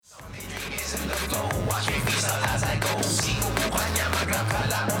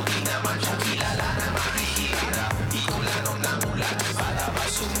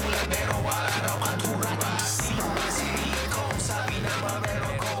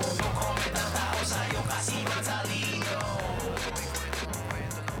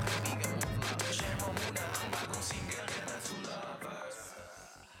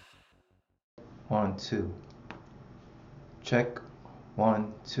1, 2. Check.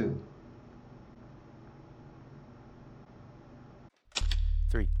 1, 2.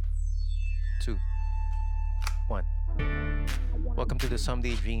 Three, two, one. Welcome to the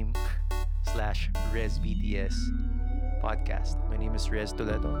Someday Dream slash Res BTS podcast. My name is Rez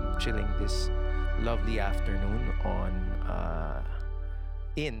Toledo. I'm chilling this lovely afternoon on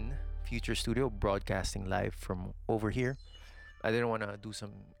in Future Studio, broadcasting live from over here. I didn't want to do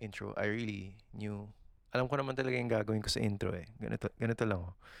some intro. I really knew. Alam ko naman talaga yung gagawin ko sa intro eh. Ganito lang.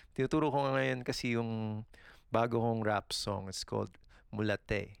 Oh. Tinuturo ko nga ngayon kasi yung bago kong rap song. It's called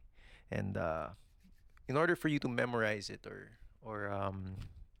Mulate. And in order for you to memorize it or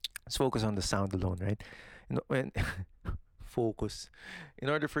let's focus on the sound alone, right? When focus, in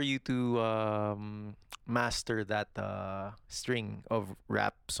order for you to master that string of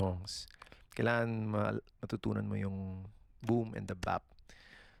rap songs, kailangan matutunan mo yung boom and the bap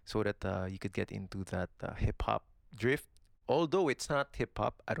so that you could get into that hip hop drift. Although it's not hip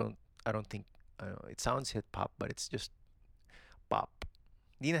hop, I don't think it sounds hip hop, but it's just pop.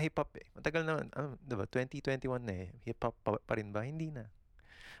 Hindi na hip hop eh. Matagal naman. Ano, 'di ba? 2021 na eh. Hip hop pa rin ba? Hindi na.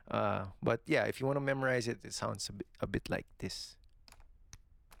 But yeah, if you want to memorize it, it sounds a bit like this.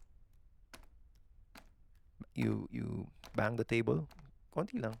 You bang the table,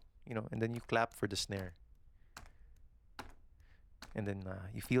 konti lang, and then you clap for the snare, and then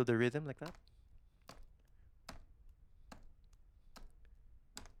you feel the rhythm like that,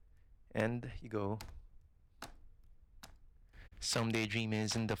 and you go. Someday dream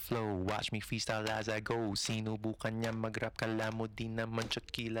is in the flow. Watch me freestyle as I go. Sinubukan niya mag-rap. Kala mo di naman siya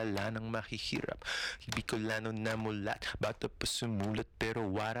kilala ng mahihirap. Bicolano na mulat. Bata pa sumulat pero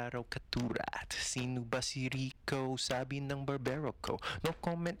wala raw katurat. Sino ba si Rico? Sabi ng barbero ko. No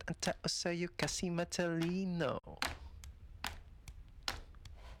comment ang tao sa'yo kasi matalino.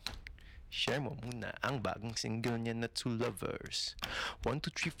 Share mo muna ang bagong single niya na Two Lovers. 1,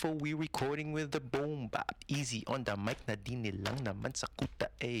 2, 3, 4, we recording with the boom bap. Easy on the mic na di nilang naman sa kuta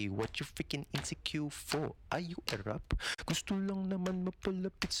eh. What you freaking insecure for? Are you a rap? Gusto lang naman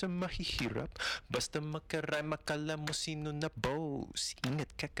mapalapit sa mahihirap. Basta makarime, makala mo sino na boss.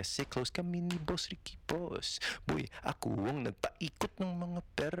 Ingat ka kasi close kami ni Boss Ricky Boss. Boy, ako ang nagpaikot ng mga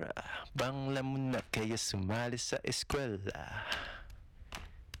pera. Bangla mo na kaya sumali sa eskwela.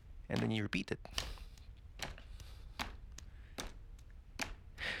 And then you repeat it.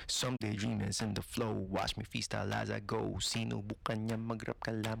 Someday dream is in the flow. Watch me freestyle as I go. Sinubukan niya mag-rap.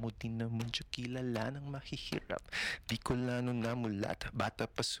 Kala mo di naman siya kilala ng mahihirap. Bicolano na mulat.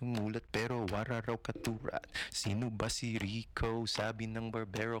 Bata pa sumulat pero wala raw katurat. Sino ba si Rico? Sabi ng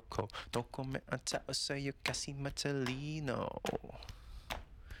barbero ko. No comment ang tao sa'yo kasi matalino.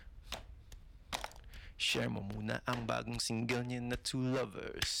 Share mo muna ang bagong single niya na Two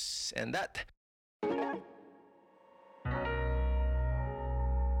Lovers. And that...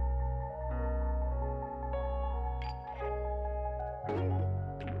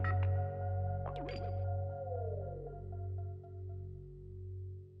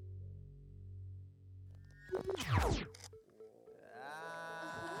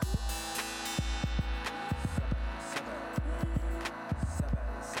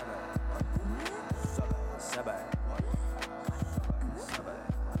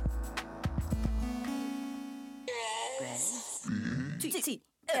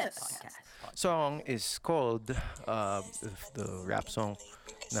 Song is called the rap song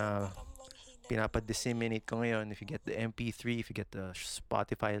na pinapa-disseminate ko ngayon. If you get the MP3, if you get the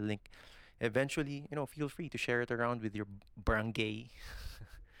Spotify link, eventually, feel free to share it around with your barangay.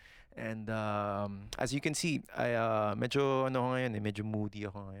 And as you can see, I medyo ano ako ngayon medyo moody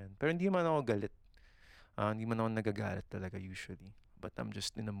ako ngayon. Pero hindi man ako galit. Hindi man ako nagagalit talaga usually. But I'm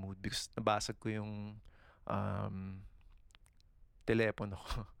just in a mood because nabasag ko yung um, telepono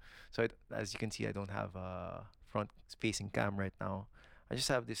ko. So as you can see, I don't have a front-facing cam right now. I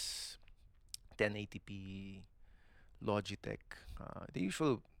just have this 1080p Logitech, the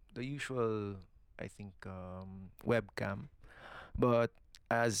usual, I think, webcam. But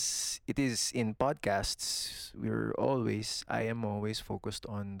as it is in podcasts, I am always focused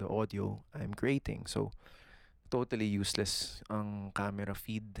on the audio I'm creating. So totally useless ang camera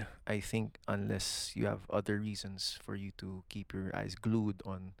feed, I think, unless you have other reasons for you to keep your eyes glued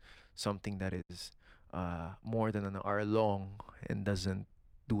on something that is more than an hour long and doesn't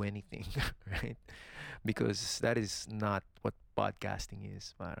do anything, right? Because that is not what podcasting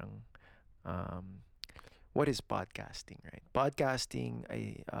is. Parang um, what is podcasting, right? Podcasting,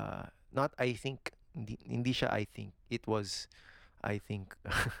 not I think hindi siya I think it was I think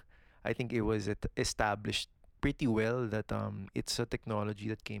I think it was established pretty well that it's a technology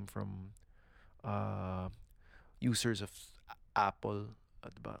that came from uh, users of Apple,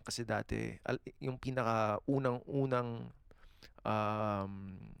 'di ba? Kasi dati yung pinaka unang um,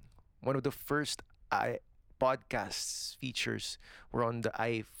 one of the first podcasts features were on the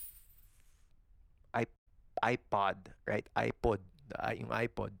i iPod, right? iPod, yung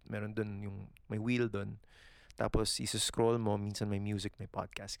iPod, meron dun yung may wheel dun. Tapos scroll mo, minsan may music, may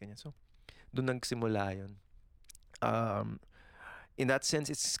podcast ganyan. So, doon nagsimula 'yon. Um, in that sense,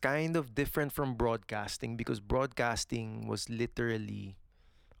 it's kind of different from broadcasting because broadcasting was literally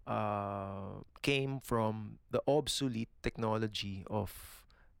came from the obsolete technology of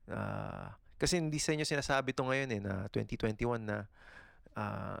kasi hindi sa inyo sinasabi to ngayon na 2021 na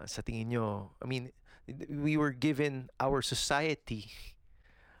sa tingin nyo, I mean, we were given our society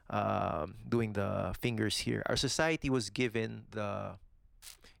doing the fingers here. Our society was given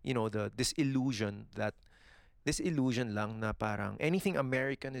this illusion that this illusion lang na parang anything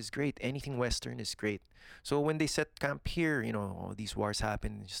American is great, anything Western is great. So when they set camp here, these wars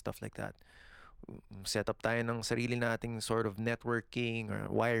happen, stuff like that. Set up tayo ng sarili nating sort of networking or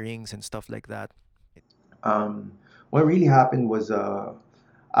wirings and stuff like that. Um, what really happened was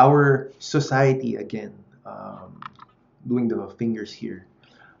our society again, doing the fingers here,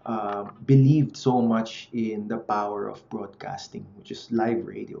 believed so much in the power of broadcasting, which is live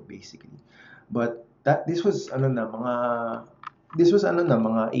radio basically. But this was mga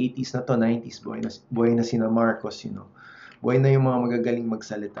 80s na to, 90s, buhay na sina Marcos, buhay na yung mga magagaling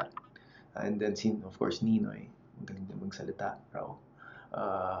magsalita. And then of course Ninoy, magaling din magsalita raw.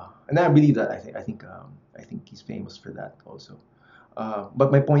 And I believe that. I think he's famous for that also.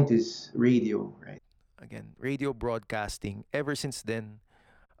 But my point is radio, right? Again, radio broadcasting. Ever since then,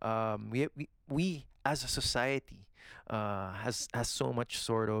 we as a society has so much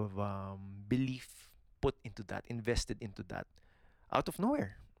sort of belief put into that, invested into that, out of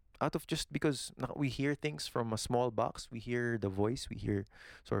nowhere, out of just because we hear things from a small box. We hear the voice. We hear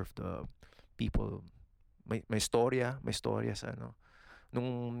sort of the people. May storya sa ano.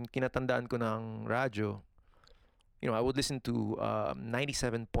 Nung kinatandaan ko ng radyo, I would listen to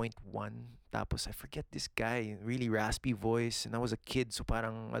 97.1. Tapos I forget this guy, really raspy voice, and I was a kid, so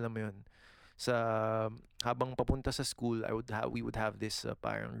parang alam mo yun. Sa habang papunta sa school, we would have this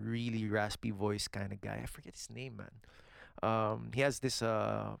parang really raspy voice kind of guy. I forget his name, man. He has this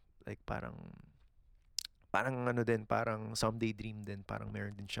like parang ano din, parang Someday Dream din, parang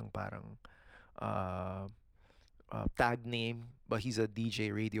meron din siyang parang uh, tag name, but he's a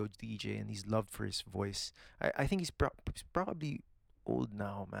DJ, radio DJ, and he's loved for his voice. I think he's probably old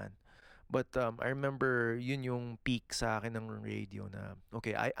now, man. But I remember yun yung peak sa akin ng radio na,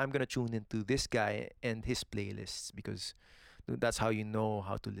 okay, I'm gonna tune into this guy and his playlists because that's how you know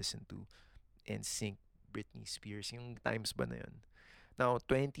how to listen to NSYNC, Britney Spears, yung times ba na yun. Now,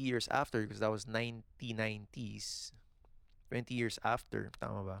 20 years after, because that was 1990s, 20 years after,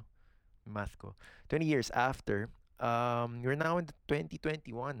 tama ba? Math ko. 20 years after, you're now in the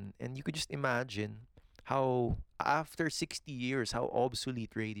 2021, and you could just imagine how after 60 years how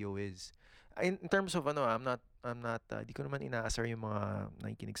obsolete radio is. In terms of I'm not di ko naman inaasar yung mga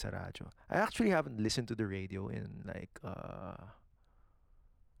nakikinig sa radyo. I actually haven't listened to the radio in like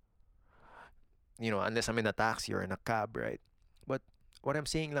unless I'm in a taxi or in a cab, right? But what I'm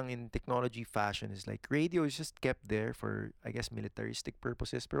saying lang in technology fashion is like radio is just kept there for I guess militaristic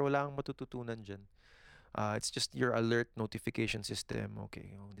purposes pero wala kang matututunan dyan. It's just your alert notification system.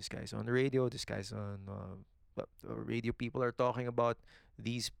 Okay, this guy's on the radio. This guy's on. Radio people are talking about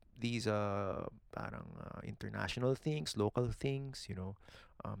these parang international things, local things.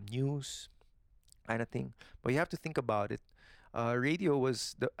 News kind of thing. But you have to think about it. Radio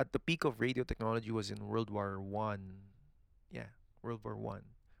was at the peak of radio technology was in World War I. Yeah, World War I.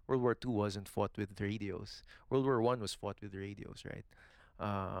 World War II wasn't fought with radios. World War I was fought with radios, right?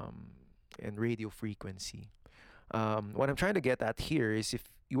 And radio frequency. What I'm trying to get at here is if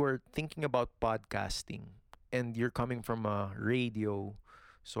you are thinking about podcasting and you're coming from a radio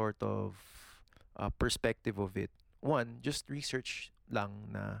sort of perspective of it, one, just research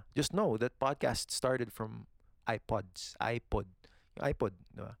lang na, just know that podcast started from iPod,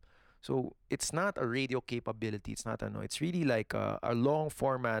 diba? So it's not a radio capability. It's not it's really like a long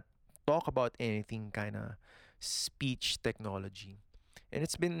format, talk about anything kind of speech technology. And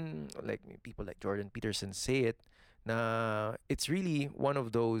it's been like people like Jordan Peterson say it, na it's really one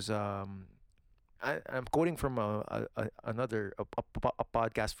of those I'm quoting from another a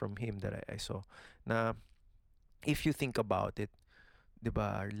podcast from him that I saw na if you think about it, 'di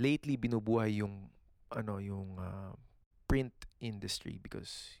ba? Lately binubuhay yung yung print industry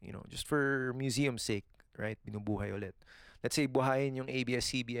because, just for museum's sake, right? Binubuhay ulit. Let's say buhayin yung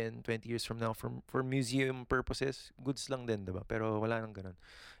ABS-CBN 20 years from now for museum purposes, goods lang din, 'di ba? Pero wala nang ganun.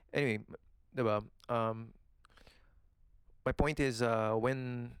 Anyway, 'di ba? My point is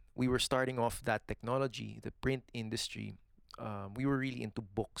when we were starting off that technology, the print industry, we were really into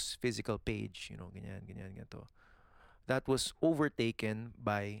books, physical page, ganyan, ganyan, ganito. That was overtaken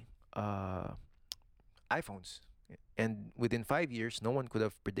by iPhones. And within 5 years, no one could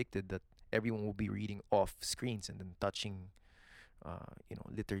have predicted that everyone will be reading off screens and then touching,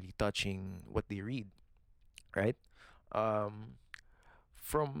 literally touching what they read, right? Um,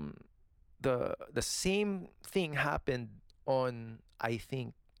 from the same thing happened on, I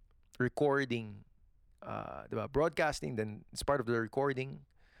think, recording, diba? Broadcasting. Then it's part of the recording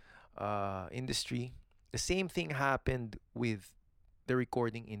industry. The same thing happened with the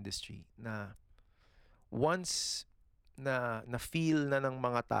recording industry na once na feel na ng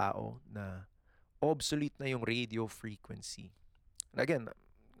mga tao na obsolete na yung radio frequency. And again,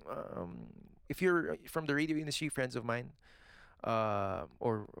 um, if you're from the radio industry, friends of mine,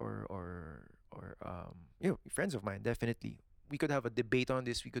 friends of mine, definitely, we could have a debate on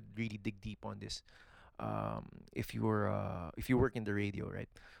this. We could really dig deep on this. If you work in the radio,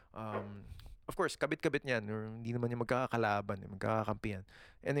 right? Of course, kabit-kabit niyan, or hindi naman yung magkakalaban, magkakakampihan.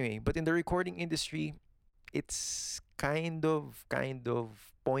 Anyway, but in the recording industry, it's kind of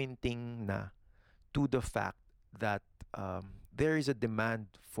pointing na to the fact that there is a demand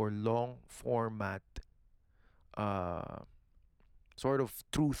for long format uh, sort of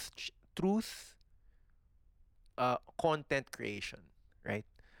truth content creation, right?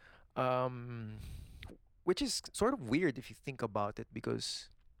 Um, which is sort of weird if you think about it because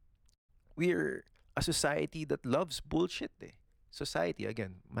we're a society that loves bullshit. Eh. Society,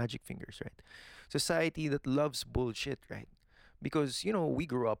 again, magic fingers, right? Society that loves bullshit, right? Because, we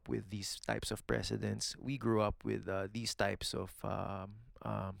grew up with these types of presidents. We grew up with these types of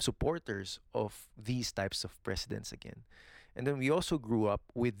supporters of these types of presidents again. And then we also grew up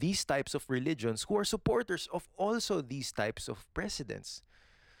with these types of religions who are supporters of also these types of presidents.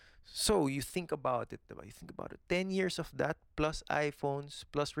 So you think about it, diba? You think about it. 10 years of that plus iPhones,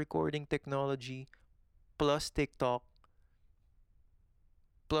 plus recording technology, plus TikTok,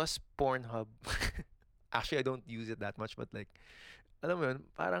 plus Pornhub. Actually, I don't use it that much, but like, alam mo yun,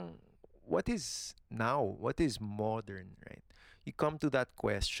 parang, what is now? What is modern, right? You come to that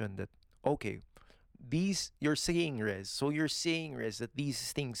question that, okay, you're saying, Rez, so you're saying, Rez, that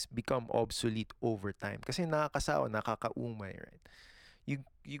these things become obsolete over time. Kasi nakakasawa, nakakaumay, right?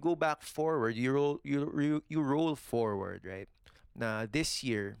 You go back forward, you roll forward, right? Na this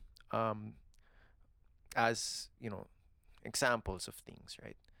year, as examples of things,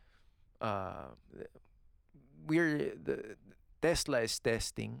 right? Uh, the Tesla is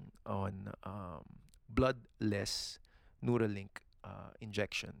testing on bloodless Neuralink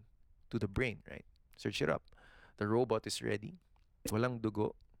injection to the brain, right? Search it up. The robot is ready. Walang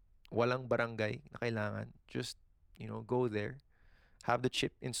dugo, walang barangay na kailangan. Just, go there, have the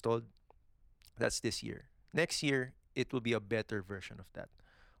chip installed. That's this year. Next year, it will be a better version of that.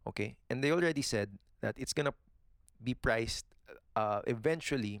 Okay? And they already said that it's gonna be priced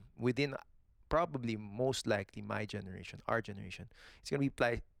eventually within probably most likely my generation, our generation. It's gonna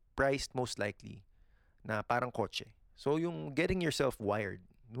be priced most likely na parang kotse. So yung getting yourself wired,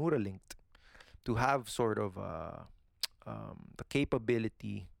 Neuralinked, to have sort of the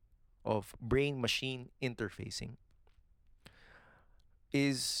capability of brain-machine interfacing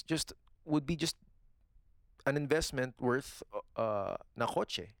would be just an investment worth na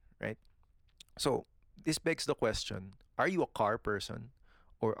kotse, right? So this begs the question: are you a car person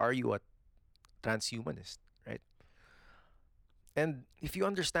or are you a transhumanist, right? And if you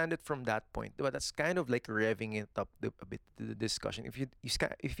understand it from that point, well, that's kind of like revving it up a bit the discussion. If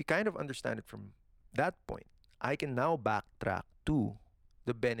you kind of understand it from that point, I can now backtrack to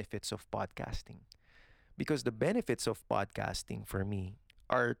the benefits of podcasting, because the benefits of podcasting for me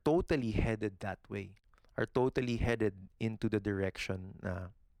are totally headed that way, are totally headed into the direction na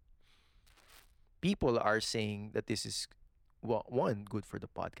people are saying that this is, well, one, good for the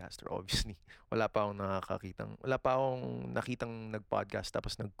podcaster, obviously. Wala pa akong nakitang nag-podcast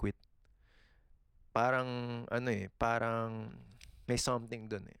tapos nag-quit. Parang may something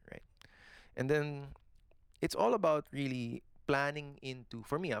dun, right? And then it's all about really planning into,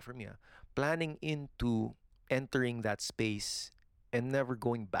 planning into entering that space and never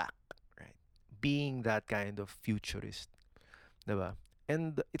going back, right? Being that kind of futurist, diba?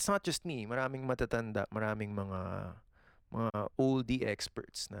 And it's not just me, maraming matatanda, maraming mga oldie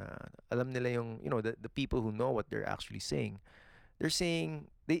experts na alam nila yung, the people who know what they're actually saying. They're saying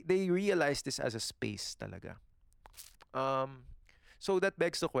they realize this as a space talaga. Um, so that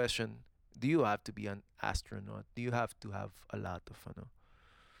begs the question, do you have to be an astronaut? Do you have to have a lot of ano?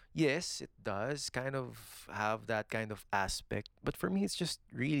 Yes, it does kind of have that kind of aspect, but for me it's just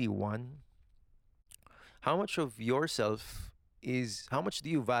really one. How much of yourself is how much do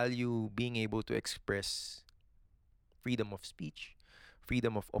you value being able to express freedom of speech,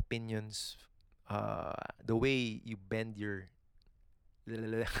 freedom of opinions, the way you bend your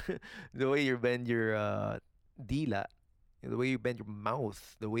the way you bend your dila, the way you bend your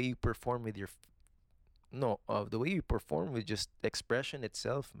mouth, the way you perform with your no, the way you perform with just expression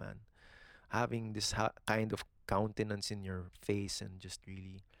itself, man. Having this kind of countenance in your face and just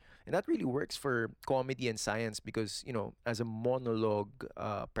really, and that really works for comedy and science because as a monologue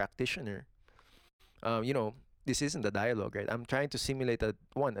practitioner, you know, this isn't a dialogue, right? I'm trying to simulate a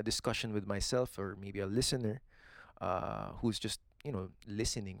discussion with myself or maybe a listener who's just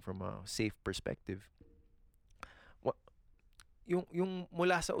listening from a safe perspective. What yung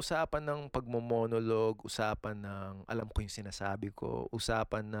mula sa usapan ng pagmo-monologue, usapan ng alam ko yung sinasabi ko,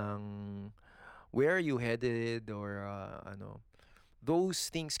 usapan ng where are you headed or those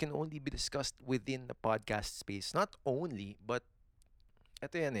things can only be discussed within the podcast space. Not only, but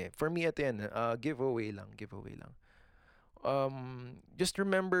ito yan eh. For me, ito yan. Giveaway lang. Just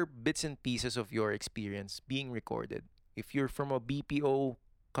remember bits and pieces of your experience being recorded. If you're from a BPO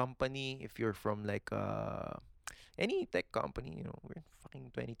company, if you're from like any tech company, we're in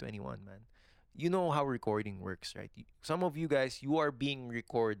fucking 2021, man. You know how recording works, right? Some of you guys, you are being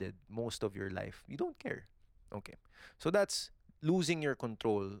recorded most of your life. You don't care. Okay. So that's losing your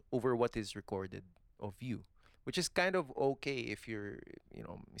control over what is recorded of you, which is kind of okay if you're,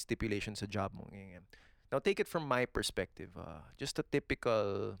 stipulations sa job mo. Ganyan. Now take it from my perspective. Just a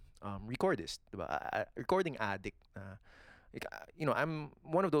typical recordist, diba? Recording addict. I'm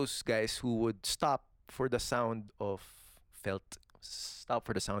one of those guys who would stop for the sound of felt, stop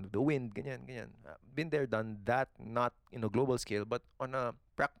for the sound of the wind, ganyan, ganyan. Been there, done that, not in a global scale, but on a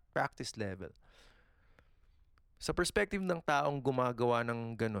practice level. Sa perspective ng taong gumagawa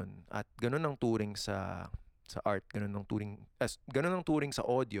ng ganun at ganun ang turing sa art, ganun ang turing sa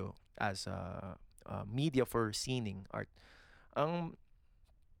audio as a media for scening art. Ang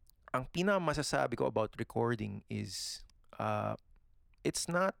ang pinamasasabi ko about recording is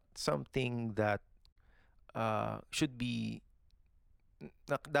it's not something that should be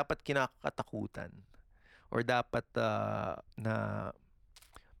dapat kinakatakutan or dapat na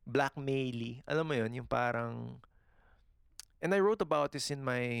blackmaily. Alam mo yon yung parang, and I wrote about this in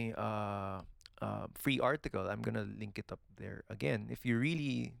my free article. I'm gonna link it up there again. If you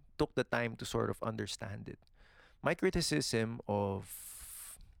really took the time to sort of understand it, my criticism of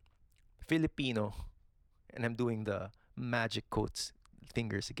Filipino, and I'm doing the magic quotes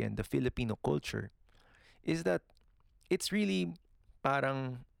fingers again, the Filipino culture, is that it's really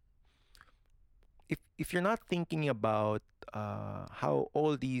parang if you're not thinking about how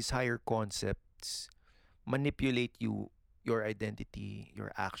all these higher concepts manipulate your identity,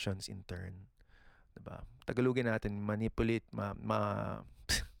 your actions in turn, diba? Tagalogin natin manipulate ma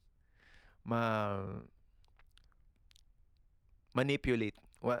manipulate.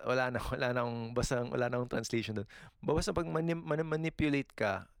 Wala na akong translation doon. Basta pag manipulate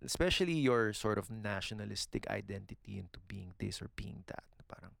ka, especially your sort of nationalistic identity into being this or being that,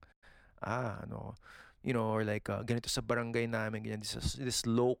 parang or like ganito sa barangay namin, ganyan, this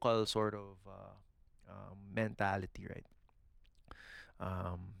local sort of mentality, right?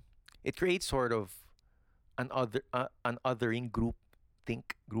 It creates sort of an othering group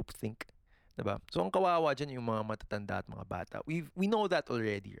think, diba? So ang kawawa dyan yung mga matatanda at mga bata. We know that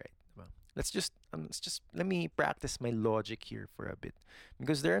already, right? Diba? Let me practice my logic here for a bit,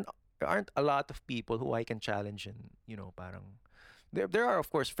 because there aren't a lot of people who I can challenge and parang there are of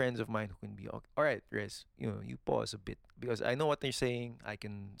course friends of mine who can be all right, Riz, you pause a bit because I know what they're saying. I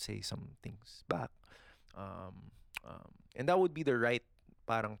can say some things back, and that would be the right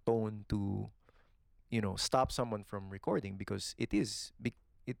parang tone to stop someone from recording because it is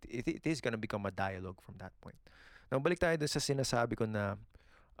gonna become a dialogue from that point. Now balik tayo dun sa sinasabi ko na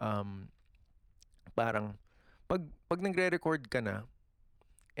parang pag nagre-record ka na,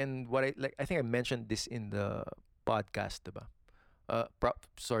 and what I think I mentioned this in the podcast, diba?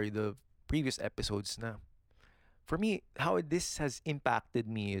 The previous episodes na. for me, how this has impacted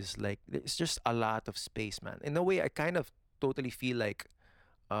me is like it's just a lot of space, man. In a way, I kind of totally feel like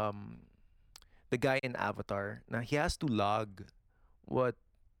um the guy in Avatar. Now he has to log what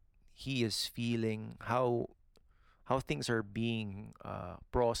he is feeling, how things are being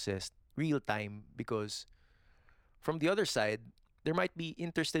processed real time, because from the other side, there might be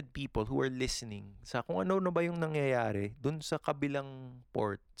interested people who are listening sa kung ano na ba yung nangyayari dun sa kabilang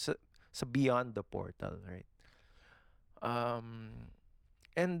sa beyond the portal, right? Um,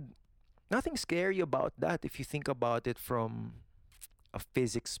 and nothing scary about that if you think about it from a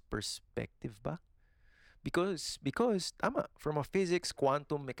physics perspective ba? Because tama, from a physics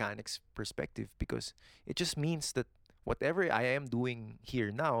quantum mechanics perspective, because it just means that whatever I am doing here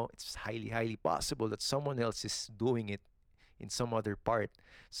now, it's highly possible that someone else is doing it in some other part.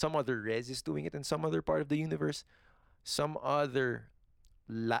 Some other res is doing it in some other part of the universe. Some other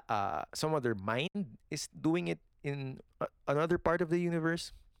some other mind is doing it in another part of the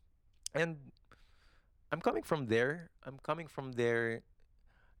universe. And I'm coming from there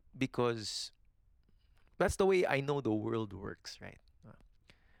because that's the way I know the world works, right?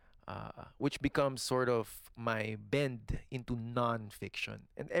 Which becomes sort of my bend into non-fiction.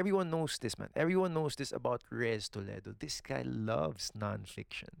 And everyone knows this, man. Everyone knows this about Rez Toledo. This guy loves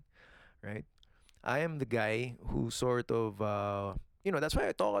non-fiction, right? I am the guy who sort of, that's why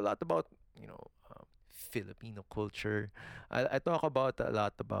I talk a lot about, Filipino culture. I talk about a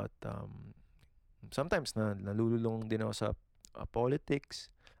lot about, sometimes nalululong din ako sa politics.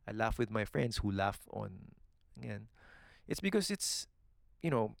 I laugh with my friends who laugh on, again. It's because it's,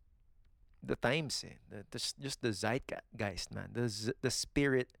 you know, the times, just the zeitgeist, man. The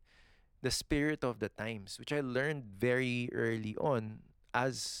spirit of the times, which I learned very early on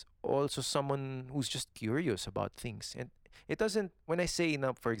as also someone who's just curious about things. And it doesn't, when I say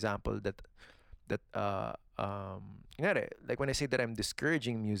now, for example, kunyari, like when I say that I'm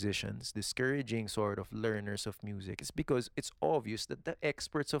discouraging musicians, discouraging sort of learners of music, it's because it's obvious that the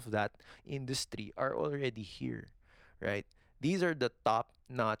experts of that industry are already here, right? These are the top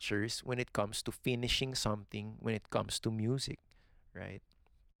notchers when it comes to finishing something, when it comes to music, right?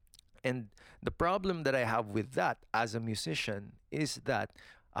 And the problem that I have with that as a musician is that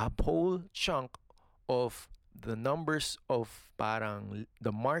a whole chunk of the numbers of parang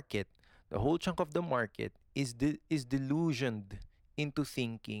the market, the whole chunk of the market is delusioned into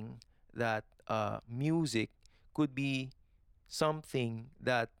thinking that music could be something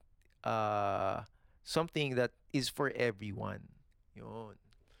that uh, something that is for everyone. Yun.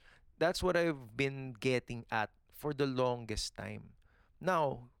 That's what I've been getting at for the longest time.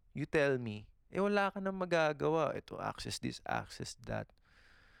 Now, you tell me, wala ka nang magagawa. Ito, access this, access that.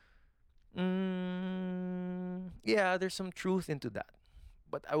 Yeah, there's some truth into that.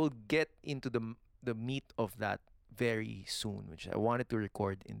 But I will get into the meat of that very soon, which I wanted to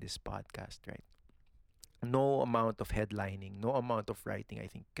record in this podcast, right? No amount of headlining, no amount of writing, I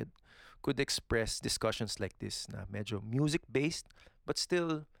think could express discussions like this na medyo music based, but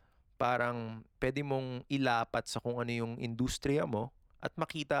still parang pwede mong ilapat sa kung ano yung industriya mo at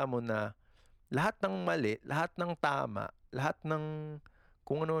makita mo na lahat ng mali, lahat ng tama, lahat ng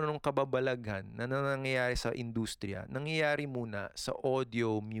kung ano-anong kababalaghan na nangyayari sa industriya, nangyayari muna sa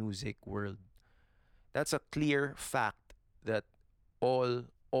audio music world. That's a clear fact that all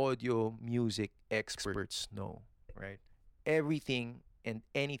audio music experts know, right? Everything and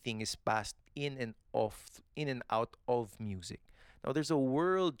anything is passed in and out of music. Now there's a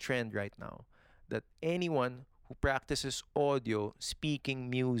world trend right now that anyone who practices audio, speaking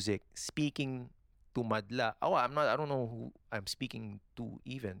music, speaking to madla. Oh, I don't know who I'm speaking to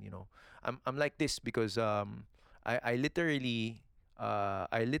even, you know. I'm like this because I literally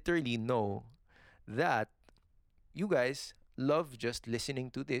know that you guys love just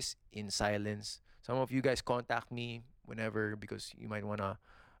listening to this in silence. Some of you guys contact me whenever because you might want to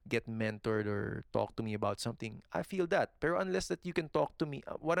get mentored or talk to me about something. I feel that. Pero unless that you can talk to me,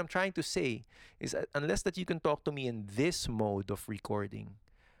 what I'm trying to say is that unless that you can talk to me in this mode of recording,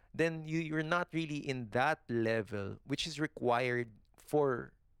 then you're not really in that level which is required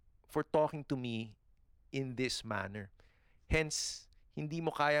for talking to me in this manner. Hence, hindi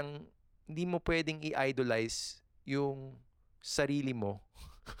mo pwedeng i-idolize yung sarili mo.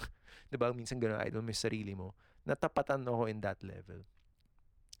 'Di ba? Minsan gano'n, idol mo yung sarili mo. Natapatan ako in that level.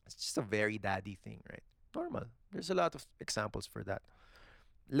 It's just a very daddy thing, right? Normal. There's a lot of examples for that.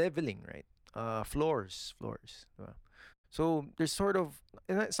 Leveling, right? Floors. Diba? So there's sort of,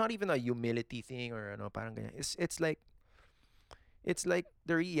 and it's not even a humility thing or ano, parang ganyan. It's like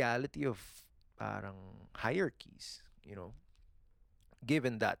the reality of parang hierarchies, you know.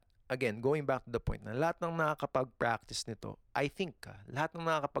 Given that again, going back to the point na lahat ng nakakapag-practice nito, I think, lahat ng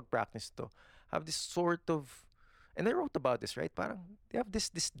nakakapag-practice nito have this sort of, and I wrote about this, right? Parang they have this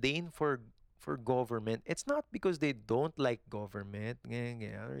disdain for government. It's not because they don't like government, ganyan,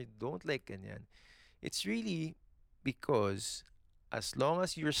 ganyan, or don't like ganyan. It's really because as long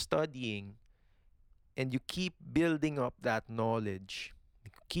as you're studying and you keep building up that knowledge,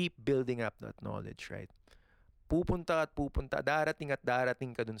 right? Pupunta at pupunta, at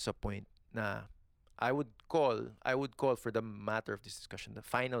darating ka dun sa point na I would call for the matter of this discussion, the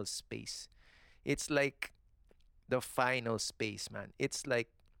final space. It's like the final space, man. It's like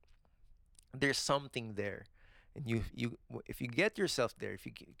there's something there. And if you get yourself there,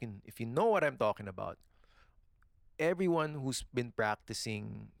 if you know what I'm talking about, everyone who's been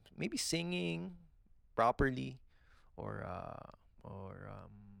practicing maybe singing properly or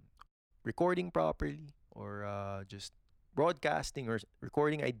recording properly or just broadcasting or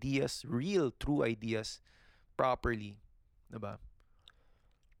recording ideas, real true ideas properly, diba?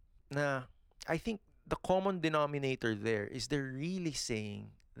 Na I think the common denominator there is they're really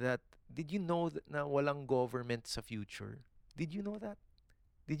saying that did you know that na walang government sa future? Did you know that?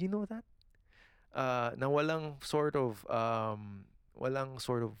 Did you know that? Na walang sort of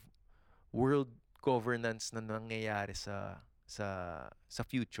world governance na nangyayari sa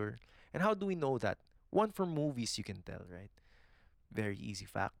future. And how do we know that? One, from movies you can tell, right? Very easy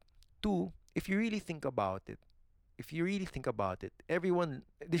fact. Two, if you really think about it, everyone,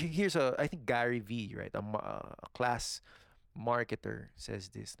 here's I think Gary V, right? A class marketer says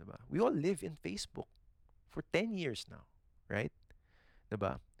this, diba? We all live in Facebook for 10 years now, right?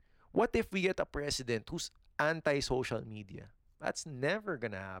 Diba? What if we get a president who's anti-social media? That's never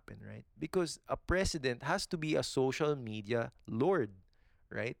gonna happen, right? Because a president has to be a social media lord,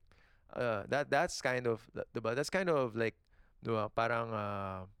 right? That's kind of, diba? That's kind of like, diba? Parang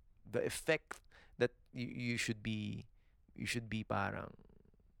the effect that you should be parang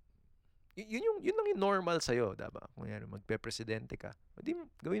yun lang yung normal sa'yo, diba? Kung yan, magpe-presidente ka, di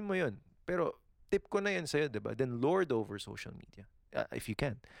gawin mo yun. Pero tip ko na yun sa'yo, diba? Then lord over social media, if you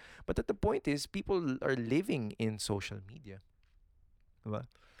can. But the point is, people are living in social media. Diba?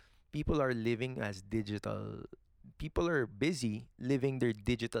 People are living as digital. People are busy living their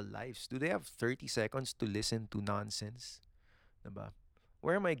digital lives. Do they have 30 seconds to listen to nonsense? Diba?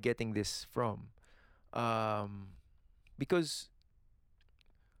 Where am I getting this from? Because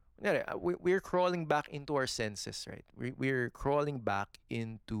we're crawling back into our senses, right? We're crawling back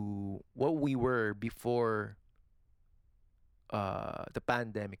into what we were before the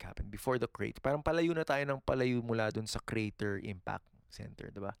pandemic happened, before the crater. Parang palayo na tayo ng palayo mula dun sa crater impact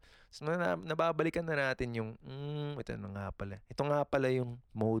center, diba? So nababalikan na natin yung ito na nga pala. Ito nga pala yung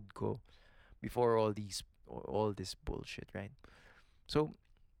mode ko before all this bullshit, right? So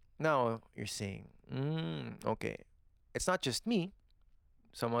now you're saying, okay, it's not just me.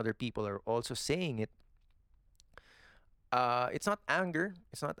 Some other people are also saying it. It's not anger.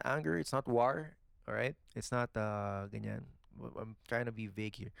 It's not war. All right. It's not ganyan. I'm trying to be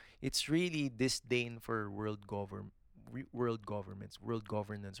vague here. It's really disdain for world governments, world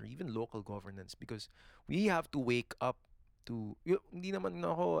governance, or even local governance, because we have to wake up to. Hindi naman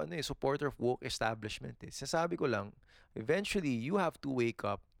ako supporter of woke establishment. Sasabi ko lang, eventually you have to wake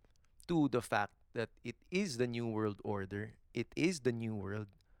up to the fact that it is the new world order. It is the new world.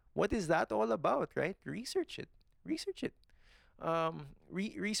 What is that all about, right? Research it. Research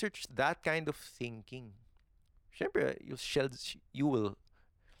that kind of thinking. Siyempre, you will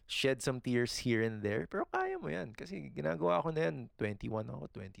shed some tears here and there, pero kaya mo yan. Kasi ginagawa ko na yan, 21 ako,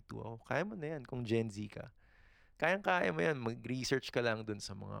 22 ako. Kaya mo na yan kung Gen Z ka. Kayang-kaya mo yan. Mag-research ka lang dun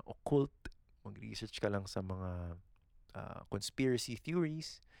sa mga occult. Mag-research ka lang sa mga conspiracy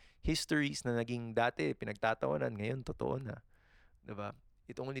theories, histories na naging dati pinagtatawanan, ngayon totoo na. Diba?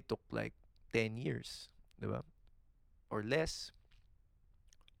 It only took like 10 years. Diba? Or less.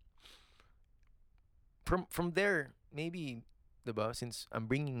 From there, maybe, diba, since I'm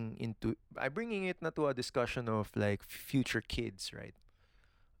bringing it na to a discussion of like future kids, right?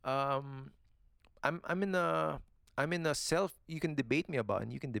 I'm in a self, you can debate me about,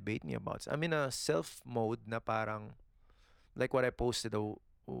 and you can debate me about. I'm in a self mode na parang like what I posted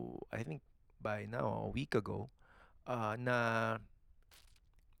I think by now a week ago, na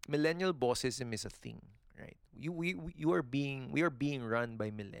millennial bossism is a thing, right? We are being run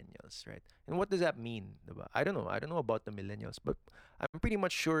by millennials, right? And what does that mean, diba? I don't know about the millennials, but I'm pretty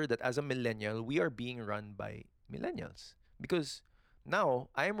much sure that as a millennial, we are being run by millennials, because now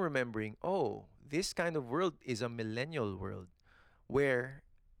I'm remembering, this kind of world is a millennial world where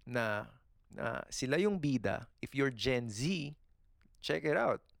na sila yung bida. If you're Gen Z, check it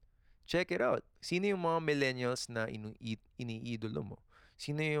out. check it out. Sino yung mga millennials na iniidolo mo?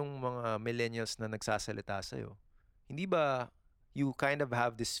 Sino yung mga millennials na nagsasalita sa'yo? Hindi ba you kind of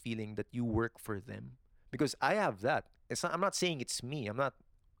have this feeling that you work for them? Because I have that. I'm not saying it's me. I'm not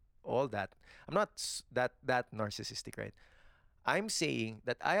all that. I'm not that narcissistic, right? I'm saying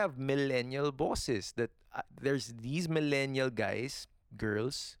that I have millennial bosses. That there's these millennial guys,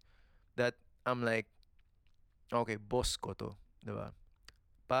 girls, that I'm like, okay, boss ko to, diba?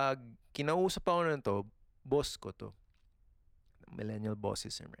 Pag kinausap ako na to, boss ko to. Millennial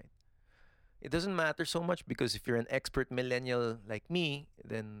bossism, right? It doesn't matter so much because if you're an expert millennial like me,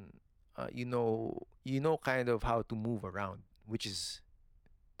 then you know kind of how to move around, which is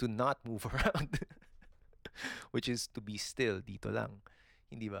to not move around, which is to be still dito lang,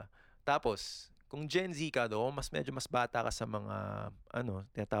 hindi ba? Tapos kung Gen Z ka do, mas bata ka sa mga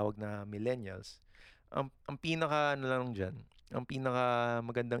tinatawag na millennials, ang pinaka ano lang diyan, ang pinaka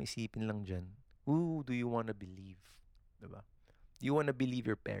magandang isipin lang diyan, who do you wanna believe, 'di ba? Do you wanna believe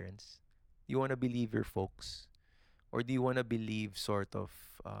your parents? Do you wanna believe your folks? Or do you wanna believe sort of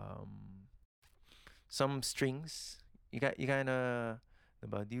some strings? You kinda,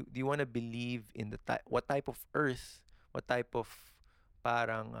 diba? Do you wanna believe in what type of earth, what type of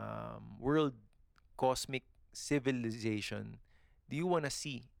parang world, cosmic civilization do you wanna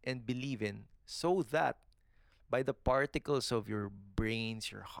see and believe in, so that by the particles of your brains,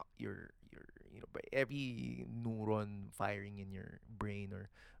 your by every neuron firing in your brain, or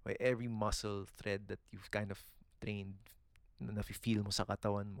by every muscle thread that you've kind of trained, na nafe-feel mo sa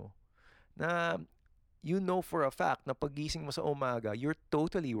katawan mo, na you know for a fact na pagising mo sa umaga, you're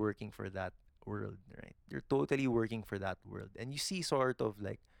totally working for that world, right? You're totally working for that world. And you see sort of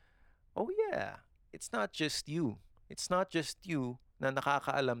like, oh yeah, it's not just you. It's not just you na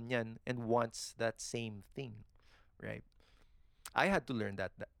nakakaalam niyan and wants that same thing, right? I had to learn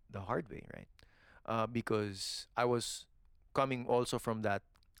that the hard way, right? Because I was coming also from that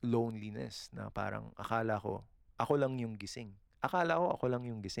loneliness na parang akala ko ako lang yung gising. Akala ko ako lang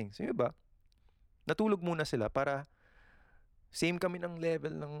yung gising. So, yung iba, natulog muna sila para same kami ng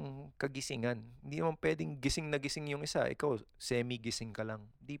level ng kagisingan. Hindi naman pwedeng gising na gising yung isa. Ikaw, semi-gising ka lang.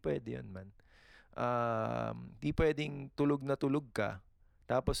 Hindi pwede yan, man. Di pwedeng tulog na tulog ka.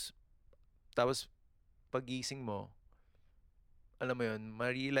 Tapos pagising mo, alam mo yun,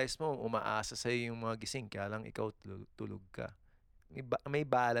 ma-realize mo, umaasa sa'yo yung mga gising, kaya lang ikaw tulog ka. May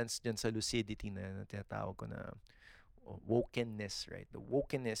balance dyan sa lucidity na tinatawag ko na wokenness, right? The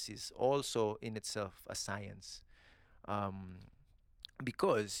wokenness is also in itself a science.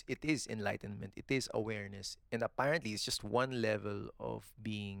 Because it is enlightenment, it is awareness, and apparently it's just one level of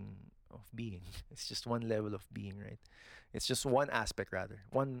being. It's just one level of being, right? It's just one aspect, rather.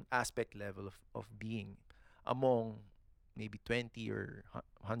 One aspect level of being among maybe 20 or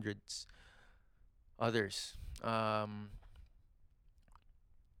hundreds others.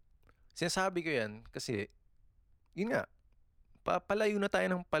 Sinasabi ko yan kasi, yun nga, palayo na tayo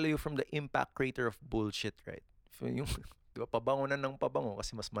ng palayo from the impact crater of bullshit, right? So, yung, diba, pabango na ng pabango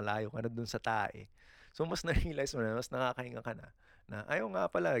kasi mas malayo ka na dun sa tae. So, mas na-realize mo na, mas nakakahinga ka na ayaw nga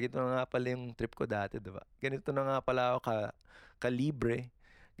pala, ganito na nga pala yung trip ko dati, diba? Ganito na nga pala ako ka-libre,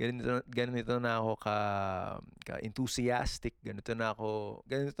 ganito na ako ka-enthusiastic, ganito na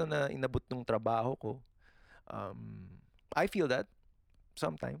inabot ng trabaho ko. I feel that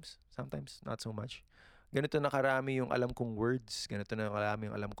sometimes not so much. Ganito na karami yung alam kong words, ganito na karami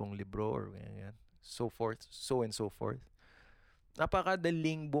yung alam kong libro, or ganyan, so forth, so and so forth.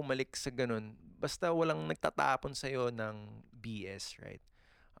 Napakadaling bumalik sa ganun basta walang nagtatapon sa'yo ng BS, right?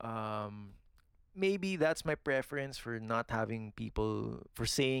 Maybe that's my preference for not having people, for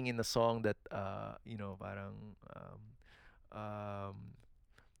saying in a song that parang um,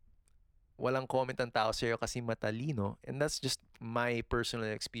 walang comment ang tao sa'yo kasi matalino, and that's just my personal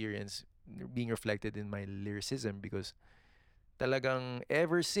experience being reflected in my lyricism, because talagang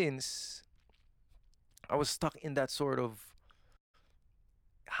ever since I was stuck in that sort of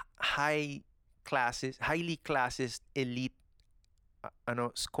highly classist elite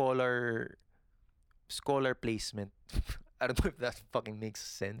scholar placement. I don't know if that fucking makes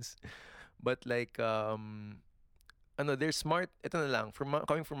sense, but like they're smart. Ito na lang,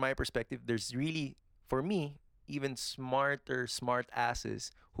 coming from my perspective, there's really, for me, even smart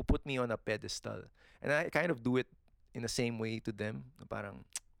asses who put me on a pedestal, and I kind of do it in the same way to them. Parang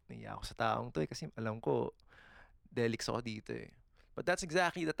naiya ako sa taong to kasi alam ko delix ako dito eh. But that's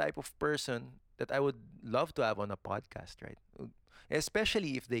exactly the type of person that I would love to have on a podcast, right?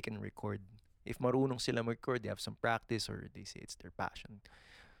 Especially if they can record. If marunong sila mag-record, they have some practice, or they say it's their passion.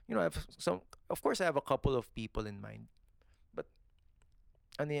 Of course, I have a couple of people in mind. But,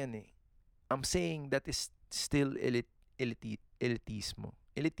 ano yan eh, I'm saying that is still elitismo.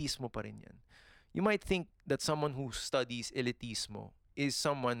 Elitismo pa rin yan. You might think that someone who studies elitismo is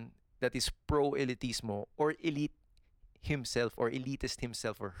someone that is pro-elitismo or elite himself or elitist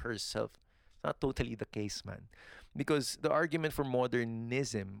himself or herself. It's not totally the case, man. Because the argument for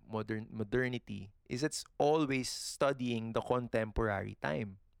modernism, modernity, is it's always studying the contemporary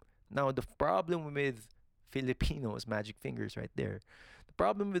time. Now, the problem with Filipinos, magic fingers right there, the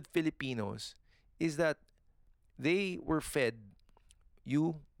problem with Filipinos is that they were fed,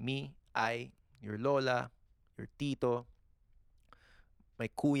 you, me, I, your lola, your tito, my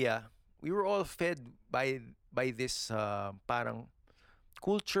kuya, we were all fed by this parang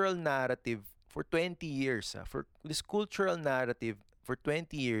cultural narrative for 20 years. For this cultural narrative for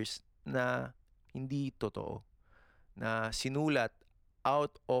 20 years na hindi totoo. Na sinulat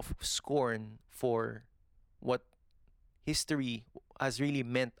out of scorn for what history has really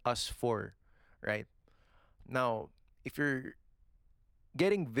meant us for, right? Now, if you're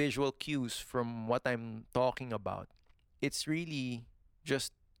getting visual cues from what I'm talking about, it's really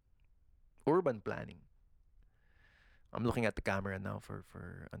just urban planning. I'm looking at the camera now for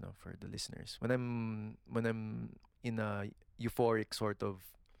the listeners. When I'm in a euphoric sort of,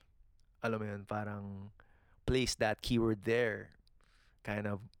 alam mo yun, parang place that keyword there kind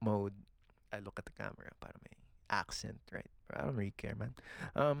of mode, I look at the camera para may accent, right? I don't really care, man.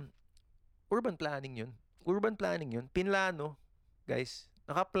 Urban planning yun. Urban planning yun. Pinlano, guys.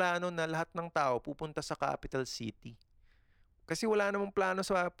 Nakaplano na lahat ng tao pupunta sa capital city. Kasi wala namang plano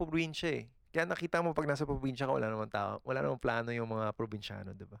sa probinsya eh. Kaya nakita mo pag nasa probinsya ka, wala namang tao. Wala namang plano yung mga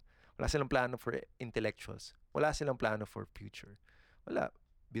probinsyano, di ba? Wala silang plano for intellectuals. Wala silang plano for future. Wala.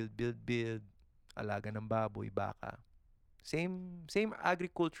 Build. Alaga ng baboy, baka. Same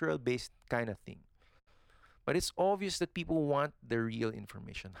agricultural-based kind of thing. But it's obvious that people want the real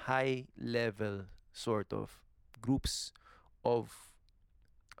information. High-level sort of groups of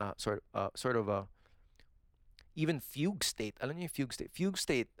sort of a even fugue state. Alam niyo yung fugue state? Fugue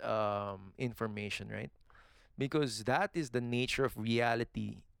state information, right? Because that is the nature of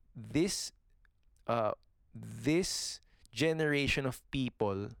reality. This generation of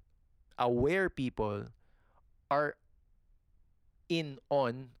people, aware people, are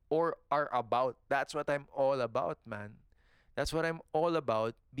on or are about. That's what I'm all about, man. That's what I'm all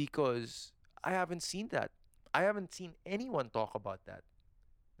about because I haven't seen that. I haven't seen anyone talk about that.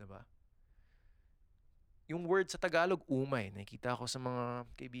 Diba? Yung word sa Tagalog, umay. Nakikita ko sa mga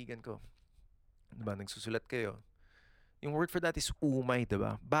kaibigan ko. Diba? Nagsusulat kayo. Yung word for that is umay,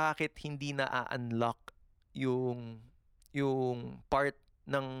 diba? Bakit hindi na-unlock yung part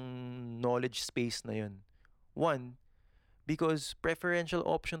ng knowledge space na yun? One, because preferential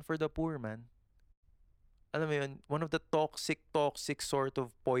option for the poor, man. Alam mo yun, one of the toxic sort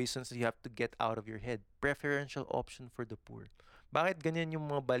of poisons that you have to get out of your head. Preferential option for the poor. Bakit ganyan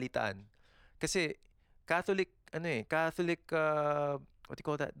yung mga balitaan? Kasi Catholic, what do you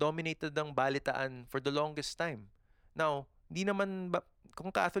call that? Dominated ang balitaan for the longest time. Now, hindi naman,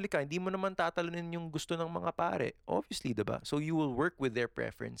 kung Catholic ka, hindi mo naman tatalunin yung gusto ng mga pare. Obviously, diba? So you will work with their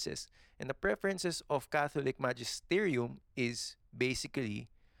preferences. And the preferences of Catholic magisterium is basically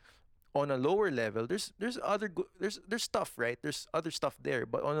on a lower level. There's stuff, right? There's other stuff there,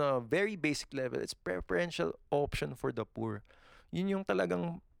 but on a very basic level, it's preferential option for the poor. Yun yung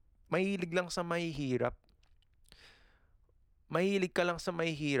talagang mahilig lang sa mahihirap. Mahilig ka lang sa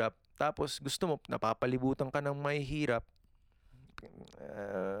mahihirap, tapos gusto mo, napapalibutan ka ng mahihirap.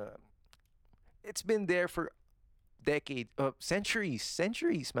 It's been there for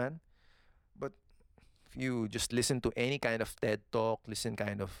centuries, man. But if you just listen to any kind of TED talk, listen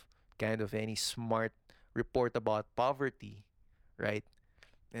kind of any smart report about poverty, right?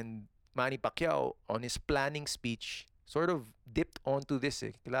 And Manny Pacquiao, on his planning speech, sort of dipped onto this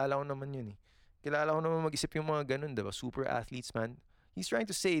eh. Kilala ko naman yun eh. Kilala ko naman mag-isip yung mga ganun, diba? Super athletes, man. He's trying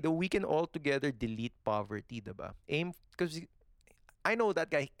to say that we can all together delete poverty, diba? Aim, because I know that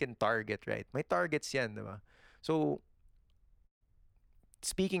guy can target, right? May targets yan, diba? So,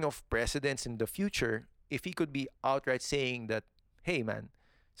 speaking of presidents in the future, if he could be outright saying that, hey man,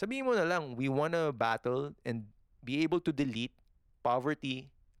 sabihin mo na lang, we wanna battle and be able to delete poverty,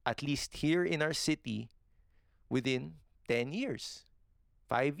 at least here in our city, within 10 years.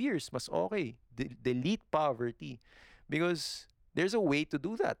 5 years, mas okay. Delete poverty. Because there's a way to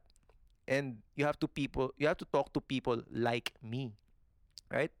do that. And you have to talk to people like me.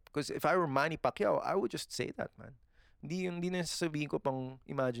 Right? Because if I were Manny Pacquiao, I would just say that, man. Hindi na sasabihin ko pang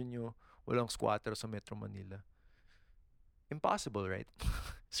imagine nyo, walang squatter sa Metro Manila. Impossible, right?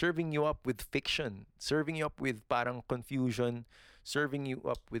 Serving you up with fiction, serving you up with parang confusion, serving you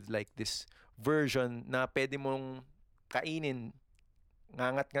up with like this version na pwede mong kainin,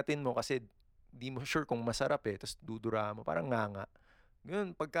 ngangat-ngatin mo kasi di mo sure kung masarap eh, tapos dudura mo, parang nganga.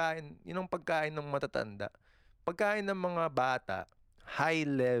 Yun, pagkain, yun ang pagkain ng matatanda. Pagkain ng mga bata, high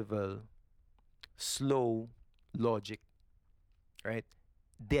level, slow logic, right?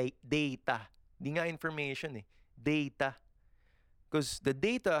 Data. Di nga information eh. Data. Because the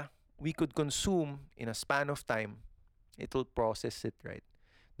data we could consume in a span of time, it will process it, right?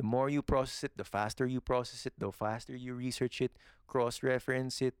 The more you process it, the faster you process it, the faster you research it,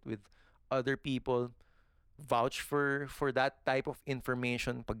 cross-reference it with other people, vouch for that type of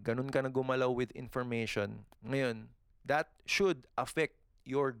information. Pag ganun ka na gumalaw with information, ngayon, that should affect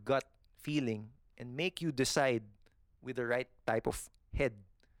your gut feeling and make you decide with the right type of head,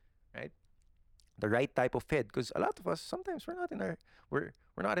 right? The right type of head, because a lot of us sometimes we're not in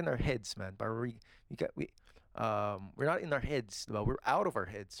our heads, man. But we're not in our heads, diba? We're out of our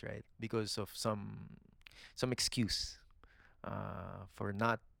heads, right? Because of some excuse for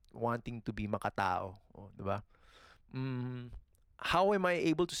not wanting to be makatao, diba? How am I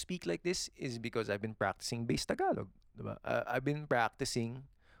able to speak like this is because I've been practicing base Tagalog, diba? I've been practicing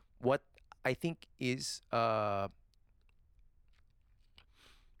what I think is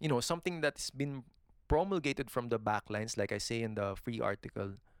something that's been promulgated from the backlines, like I say in the free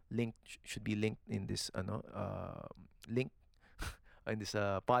article. Link should be linked in this link in this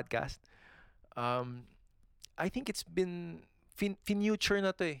podcast. I think it's been finuture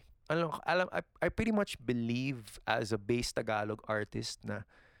na to eh. I pretty much believe as a base Tagalog artist na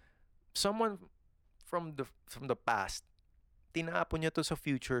someone from the past tinapon niya to sa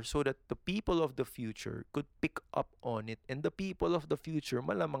future so that the people of the future could pick up on it, and the people of the future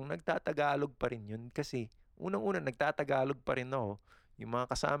malamang nagtatagalog pa rin yun kasi unang-una nagtatagalog pa rin ako. Yung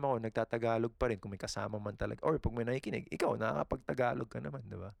mga kasama ko nagtatagalog pa rin kung may kasama man talaga, or pag may nakikinig, ikaw nakakapagtagalog ka naman,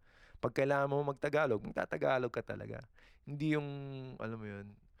 di ba? Pag kailangan mo magtagalog, magtatagalog ka talaga. Hindi yung alam mo yun,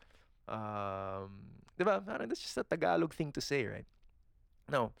 di ba? Parang that's just a Tagalog thing to say, right?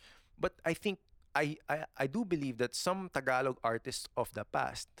 No, but I think I do believe that some Tagalog artists of the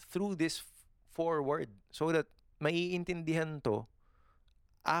past threw this forward so that maiintindihan to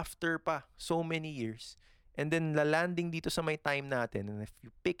after pa so many years, and then lalanding dito sa may time natin, and if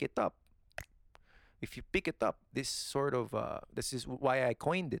you pick it up, this sort of this is why I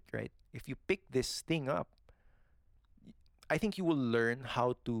coined it, right? If you pick this thing up, I think you will learn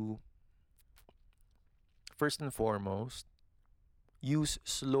how to first and foremost use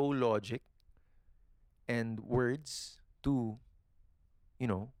slow logic and words to,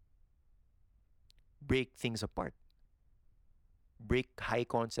 break things apart, break high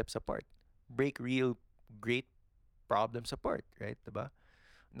concepts apart, break real great problems apart, right? Diba?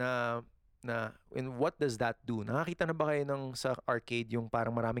 Na and what does that do? Nakakita na ba kayo ng sa arcade yung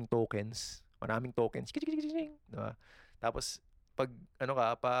parang maraming tokens, diba? Tapos pag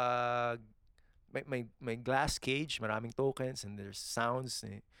pag may glass cage, maraming tokens, and there's sounds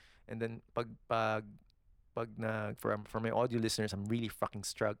and then for my audio listeners, I'm really fucking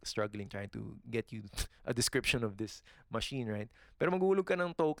struggling trying to get you a description of this machine, right? Pero maghulog ka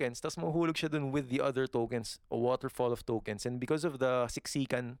ng tokens, tapos mahuhulog siya dun with the other tokens, a waterfall of tokens, and because of the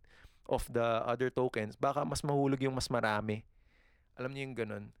siksikan of the other tokens, baka mas mahulog yung mas marami. Alam niyo yung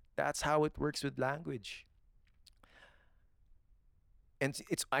ganun? That's how it works with language. And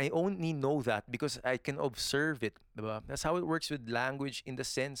I only know that because I can observe it, diba? That's how it works with language, in the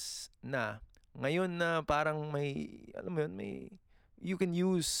sense na ngayon na parang may, alam mo yun, you can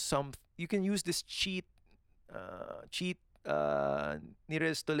use this cheat ni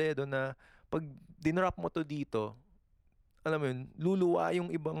Rez Toledo na pag dinrap mo to dito, alam mo yun, luluwa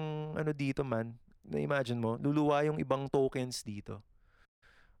yung ibang dito, man. Na-imagine mo, luluwa yung ibang tokens dito.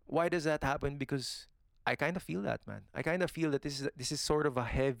 Why does that happen? Because I kind of feel that, man. I kind of feel that this is sort of a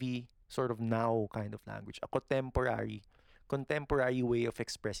heavy, sort of now kind of language, a contemporary way of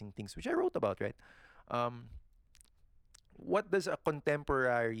expressing things, which I wrote about, right? What does a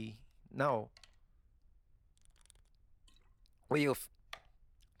contemporary now way of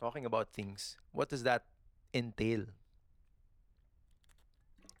talking about things, what does that entail?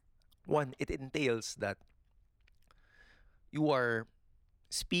 One, it entails that you are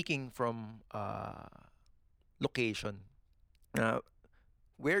speaking from location.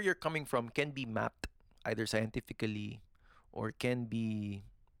 Where you're coming from can be mapped either scientifically or can be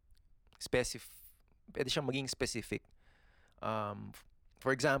pwede siyang maging specific.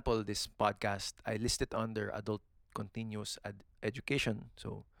 For example, this podcast, I listed under adult continuous education.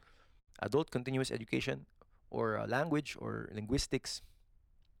 So, adult continuous education or language or linguistics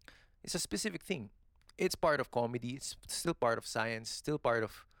is a specific thing. it's part of comedy. It's still part of science. Still part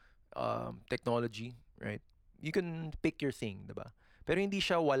of technology, right? You can pick your thing, diba? Pero hindi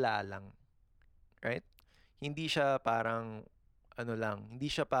siya wala lang, right? Hindi siya parang ano lang, hindi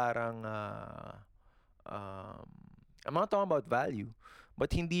siya parang um, I'm not talking about value,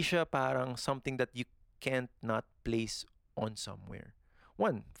 but hindi siya parang something that you can't not place on somewhere.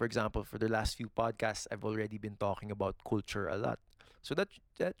 One, for example, for the last few podcasts, I've already been talking about culture a lot. So that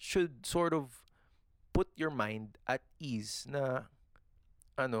should sort of put your mind at ease na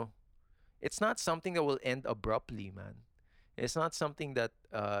ano, it's not something that will end abruptly, man. It's not something that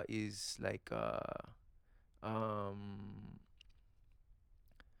is like um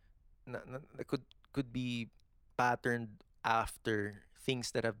that could be patterned after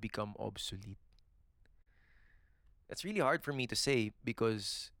things that have become obsolete. It's really hard for me to say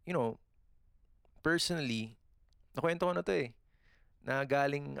because, personally, nakwento ko na to eh, na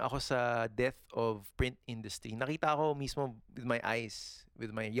galing ako sa death of print industry. Nakita ko mismo with my eyes,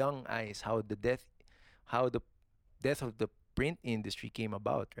 with my young eyes, how the death of the print industry came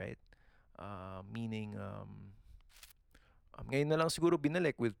about, right? Meaning, ngayon na lang siguro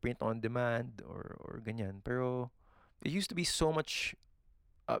binalik with print on demand or ganyan. Pero it used to be so much,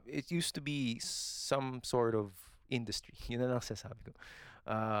 it used to be some sort of industry. Yun na lang sasabi ko.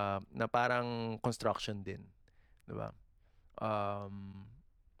 Na parang construction din. Diba? Um,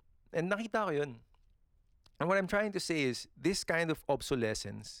 and nakita ko yun. And what I'm trying to say is, this kind of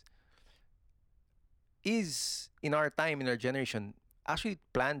obsolescence is, in our time, in our generation, actually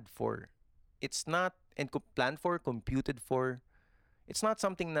planned for. It's not, and planned for, computed for. It's not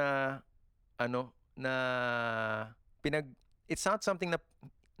something na, it's not something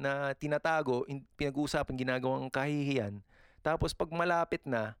na tinatago, pinag-uusapan, ginagawang kahihiyan. Tapos pag malapit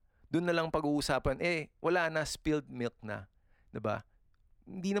na, doon na lang pag-uusapan, wala na, spilled milk na. 'Di ba?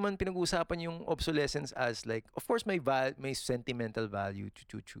 Hindi naman pinag-uusapan yung obsolescence as like, of course may sentimental value,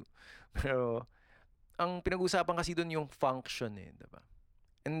 chu. Pero ang pinag-uusapan kasi doon yung function 'di ba?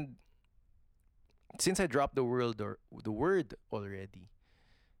 And since I dropped the word already,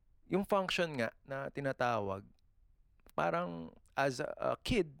 yung function nga na tinatawag, parang as a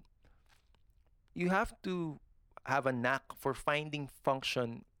kid, you have to have a knack for finding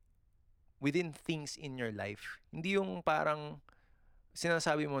function within things in your life. Hindi yung parang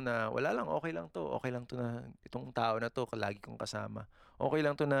sinasabi mo na wala lang, okay lang to na itong tao na to lagi kong kasama. Okay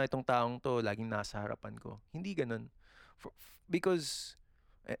lang to na itong taong to laging nasa harapan ko. Hindi ganun. Because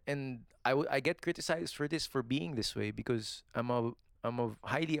and I get criticized for this, for being this way, because I'm a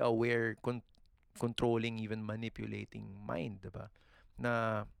highly aware, controlling, even manipulating mind, 'di ba?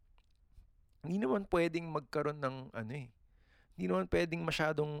 Na hindi naman pwedeng magkaroon ng hindi naman pwedeng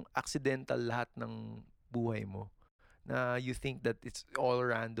masyadong accidental lahat ng buhay mo. Na you think that it's all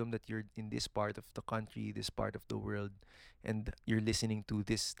random, that you're in this part of the country, this part of the world, and you're listening to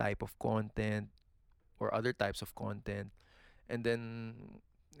this type of content or other types of content, and then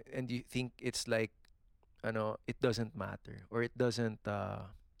and you think it's like it doesn't matter, or it doesn't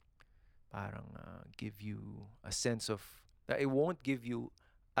parang give you a sense of, it won't give you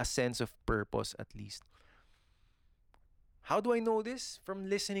a sense of purpose, at least. How do I know this? From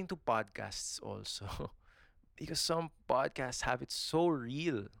listening to podcasts also. Because some podcasts have it so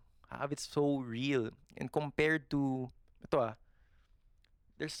real. And compared to, ito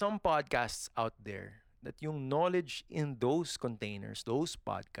there's some podcasts out there that yung knowledge in those containers, those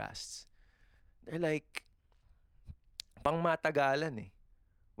podcasts, they're like, pang matagalan eh.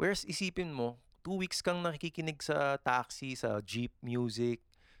 Whereas isipin mo, 2 weeks kang nakikinig sa taxi, sa jeep music,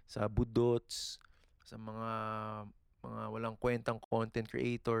 sa budots, sa mga walang kwentang content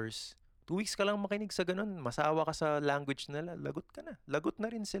creators. 2 weeks ka lang makinig sa ganun, masawa ka sa language nila, lagot ka na. Lagot na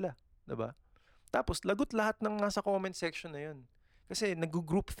rin sila, 'di ba? Tapos lagot lahat ng nasa comment section na 'yun. Kasi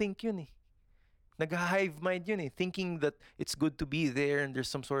nag-group think 'yun eh. Nag-hive mind 'yun eh, thinking that it's good to be there and there's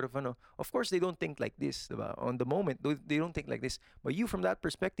some sort of Of course they don't think like this, 'di ba? On the moment, they don't think like this. But you, from that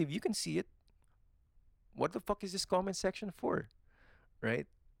perspective, you can see it. What the fuck is this comment section for? Right?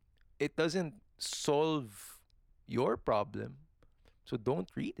 It doesn't solve your problem. So don't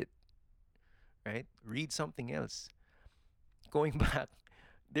read it. Right? Read something else. Going back,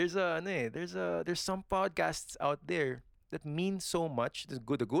 there's some podcasts out there that mean so much. The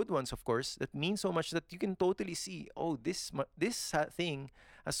good ones, of course, that mean so much that you can totally see. Oh, this thing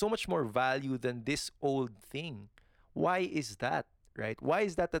has so much more value than this old thing. Why is that? Right? Why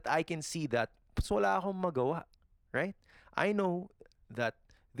is that I can see that? So wala akong magawa. Right? I know that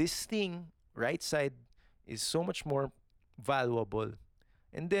this thing, right side, is so much more valuable.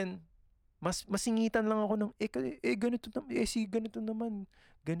 And then masingitan lang ako ng ganito naman,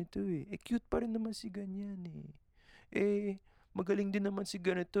 ganito eh. Eh, cute pa rin naman si ganyan eh. Eh, magaling din naman si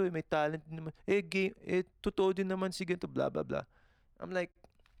ganito eh. May talent din naman. Totoo din naman si ganito, blah, blah, blah. I'm like,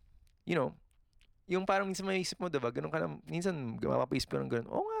 you know, yung parang minsan may isip mo, diba? Ganun ka na, minsan mapapaisip ko ng ganun.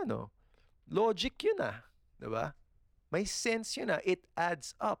 Oo nga, no? Logic yun ah. Diba? May sense yun ah. It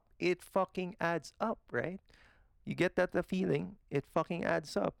adds up. It fucking adds up, right? You get that the feeling, it fucking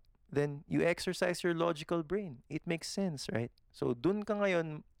adds up. Then you exercise your logical brain. It makes sense, right? So dun mo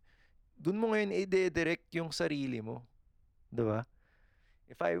ngayon i-direct yung sarili mo, 'di ba?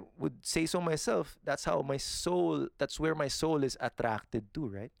 If I would say so myself, that's where my soul is attracted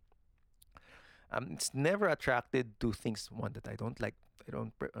to, right? It's never attracted to things one that I don't like. I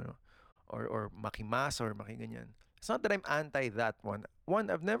don't or makimas or makiganyan. It's not that I'm anti that one.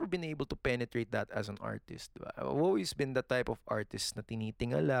 One, I've never been able to penetrate that as an artist. Diba? I've always been the type of artist na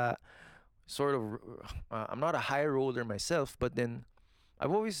tinitingala, sort of, I'm not a high roller myself, but then,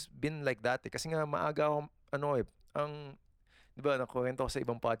 I've always been like that eh. Kasi nga maaga ako, di ba, nakuwento ko sa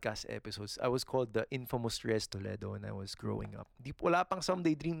ibang podcast episodes, I was called the infamous Rez Toledo when I was growing up. Wala pang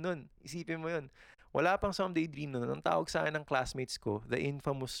Someday Dream nun. Isipin mo yun. Wala pang Someday Dream nun. Ang tawag sa akin ng classmates ko, the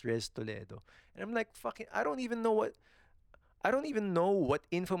infamous Rez Toledo. And I'm like, fucking, I don't even know what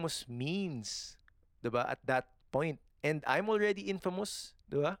infamous means, 'di ba? At that point. And I'm already infamous,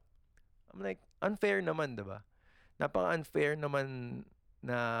 'di ba? I'm like, unfair naman, 'di ba? Napaka-unfair naman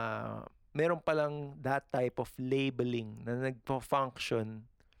na meron palang that type of labeling na nagpo-function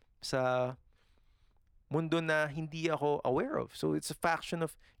sa mundo na hindi ako aware of. So it's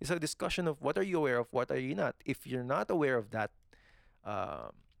a discussion of what are you aware of, what are you not. If you're not aware of that,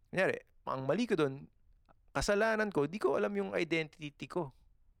 kunyari, ang mali ko doon, kasalanan ko, di ko alam yung identity ko.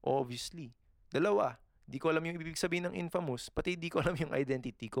 Obviously. Dalawa, di ko alam yung ibig sabihin ng infamous, pati di ko alam yung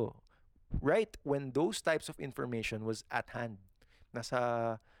identity ko. Right when those types of information was at hand,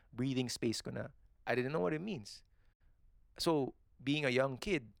 nasa breathing space ko na, I didn't know what it means. So, being a young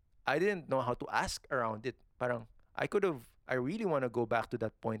kid, I didn't know how to ask around it. Parang, I really want to go back to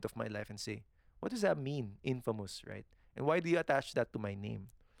that point of my life and say, what does that mean, infamous, right? And why do you attach that to my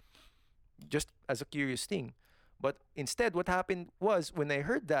name? Just as a curious thing. But instead, what happened was when I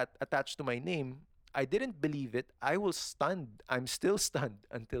heard that attached to my name, I didn't believe it. I was stunned. I'm still stunned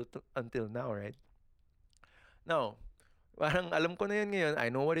until now, right? Now, parang alam ko na yun ngayon. I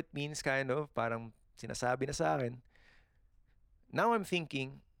know what it means kind of. Parang sinasabi na sa akin. Now I'm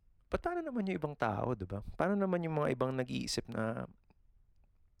thinking, paano naman yung ibang tao, 'di ba? Paano naman yung mga ibang nag-iisip na,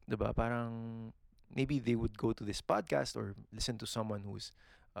 'di ba? Parang maybe they would go to this podcast or listen to someone who's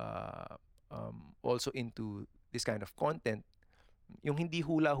uh, also into this kind of content, yung hindi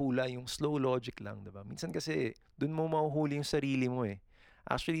hula-hula, yung slow logic lang, 'di ba? Minsan kasi doon mo mahuhuli yung sarili mo eh.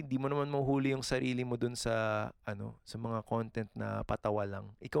 Actually, di mo naman mahuhuli yung sarili mo doon sa sa mga content na patawa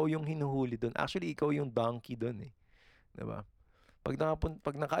lang. Ikaw yung hinuhuli doon. Actually, ikaw yung donkey doon eh, 'di ba? Pag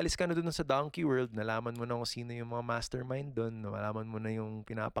nakaalis ka na doon sa donkey world, nalaman mo na kung sino yung mga mastermind doon, nalaman mo na yung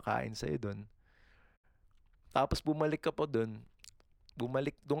pinapakain sa'yo doon. Tapos bumalik ka pa doon,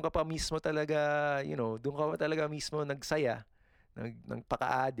 doon ka pa mismo talaga, doon ka pa talaga mismo nagsaya,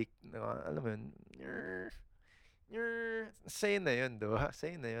 nagpaka-addict, alam mo yun, say na yun, diba?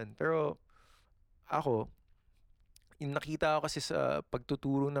 Say na yun. Pero ako, yung nakita ko kasi sa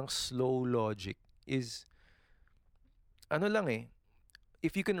pagtuturo ng slow logic is, ano lang eh,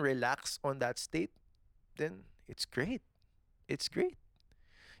 if you can relax on that state, then it's great. It's great.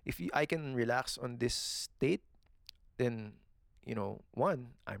 If I can relax on this state, then,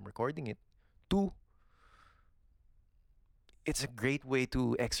 one, I'm recording it. Two, it's a great way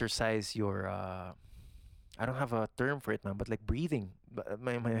to exercise your, I don't have a term for it now, but like breathing.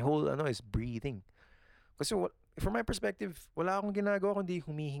 My whole, is breathing. Kasi from my perspective, wala akong ginagawa kundi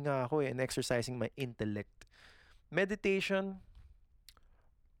humihinga ako and exercising my intellect. Meditation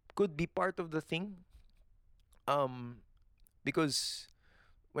could be part of the thing. Because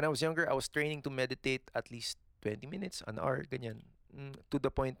when I was younger, I was training to meditate at least 20 minutes, an hour, ganyan. To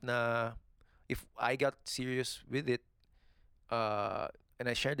the point na if I got serious with it, and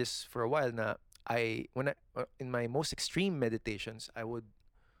I shared this for a while na in my most extreme meditations, I would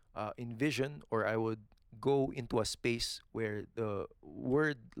envision or I would go into a space where the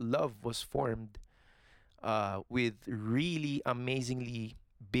word love was formed with really amazingly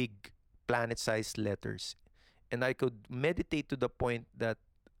big planet-sized letters. And I could meditate to the point that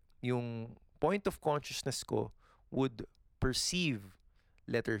yung point of consciousness ko would perceive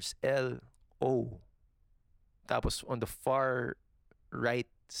letters L, O. Tapos on the far right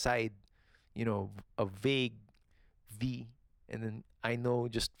side, a vague V. And then I know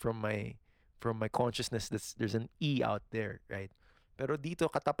just from my consciousness that there's an E out there, right? Pero dito,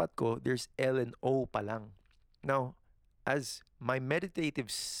 katapat ko, there's L and O pa lang. Now, as my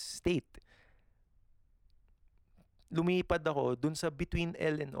meditative state, lumipad ako dun sa between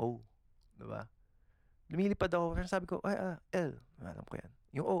L and O. Diba? Lumilipad ako, pero sabi ko, L. Alam ko yan.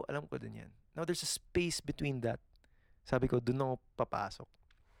 Yung O, alam ko din yan. Now, there's a space between that. Sabi ko, dun ako papasok.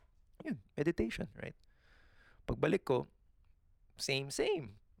 Yun, meditation, right? Pagbalik ko, same.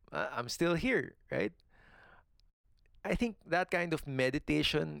 I'm still here, right? I think that kind of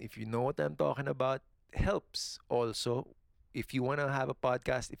meditation, if you know what I'm talking about, helps also. If you want to have a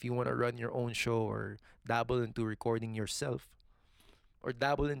podcast, if you want to run your own show or dabble into recording yourself or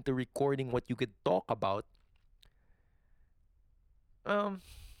dabble into recording what you could talk about,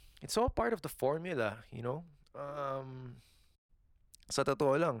 it's all part of the formula, you know? Sa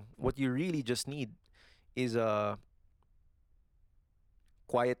totoo lang, what you really just need is a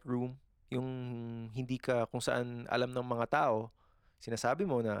quiet room, yung hindi ka kung saan alam ng mga tao, sinasabi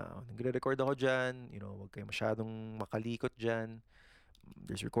mo na nagre-record ako dyan, you know, wag kayo masyadong makalikot dyan.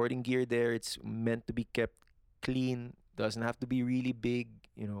 There's recording gear there. It's meant to be kept clean. Doesn't have to be really big,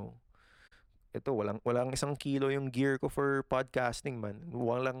 you know. Ito, walang 1 kilo yung gear ko for podcasting, man.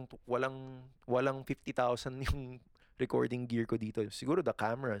 Walang 50,000 yung recording gear ko dito. Siguro the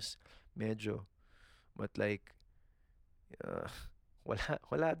cameras, medyo. But like, uh,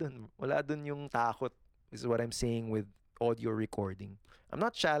 wala dun yung takot is what I'm saying with audio recording. I'm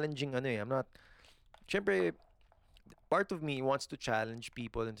not challenging I'm not, syempre, part of me wants to challenge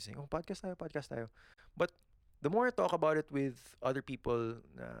people and to say, podcast tayo. But the more I talk about it with other people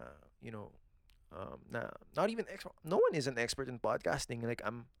na, you know, na not even no one is an expert in podcasting. Like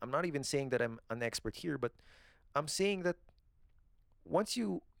I'm not even saying that I'm an expert here, but I'm saying that once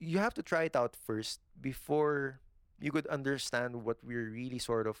you have to try it out first before you could understand what we're really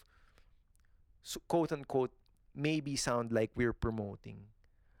sort of quote unquote maybe sound like we're promoting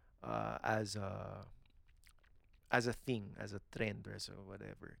as a thing, as a trend or so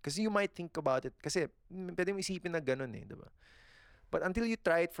whatever. Kasi you might think about it kasi pwede mo isipin na ganun eh, diba? But until you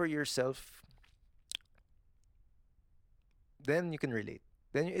try it for yourself, then you can relate.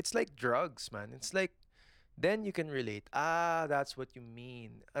 Then it's like drugs, man. It's like then you can relate. That's what you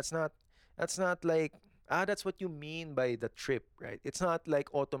mean. That's not like that's what you mean by the trip, right? It's not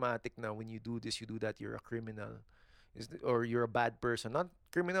like automatic now when you do this, you do that, you're a criminal. Or you're a bad person. Not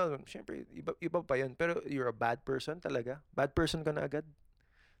criminal, syempre, iba pa yun. Pero you're a bad person talaga. Bad person ka na agad.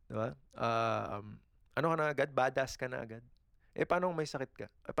 Diba? Ano ka na agad? Badass ka na agad. Paano kung may sakit ka?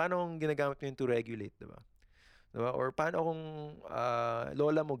 Paano kung ginagamit mo yun to regulate, diba? Diba? Or paano kung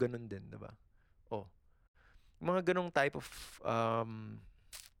lola mo ganun din, diba? Mga ganong type of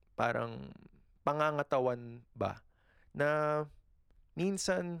parang pangangatawan ba na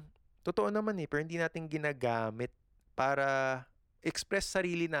minsan totoo naman pero hindi natin ginagamit para express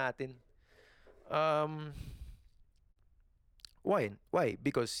sarili natin. Why?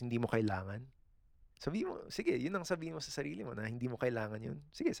 Because hindi mo kailangan. Sabi mo, sige, yun ang sabihin mo sa sarili mo na hindi mo kailangan yun.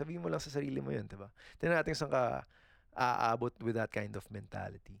 Sige, sabihin mo lang sa sarili mo yun, diba? Tingnan natin saan ka aabot with that kind of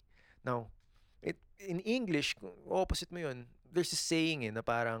mentality. Now, in English, opposite mo yun. There's a saying na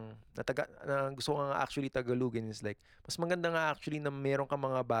parang na gusto ko nga actually Tagalogin is like, mas maganda nga actually na meron ka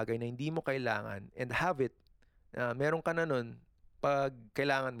mga bagay na hindi mo kailangan and have it, meron ka na nun pag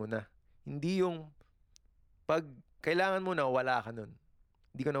kailangan mo na. Hindi yung pag kailangan mo na, wala ka nun.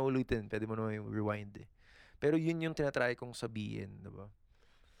 Hindi ko na ulitin. Pwede mo na rewind eh. Pero yun yung tinatry kong sabihin, diba?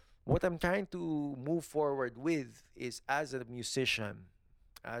 What I'm trying to move forward with is as a musician,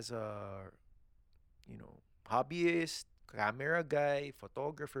 as a hobbyist, camera guy,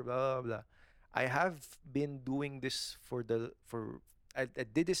 photographer, blah, blah, blah. I have been doing this I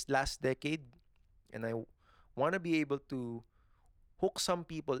did this last decade and I want to be able to hook some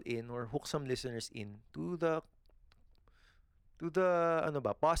people in or hook some listeners in to the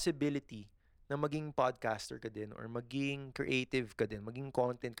possibility na maging podcaster ka din or maging creative ka din, maging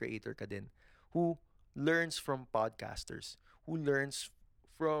content creator ka din who learns from podcasters, who learns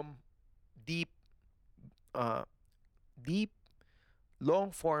from deep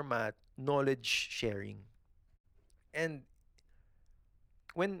long format knowledge sharing. And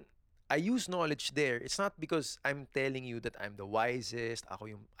when I use knowledge there, it's not because I'm telling you that I'm the wisest,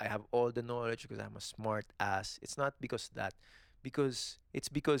 I have all the knowledge because I'm a smart ass. It's not because that. Because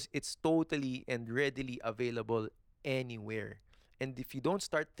it's totally and readily available anywhere. And if you don't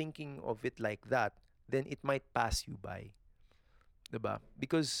start thinking of it like that, then it might pass you by. Diba?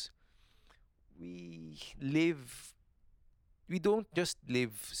 Because we don't just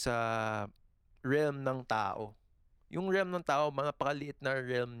live sa realm ng tao. Yung realm ng tao, mga pakaliit na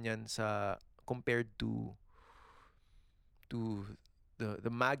realm niyan sa compared to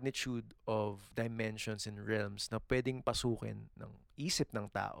the magnitude of dimensions and realms na pwedeng pasukin ng isip ng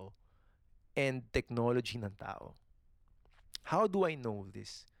tao and technology ng tao. How do I know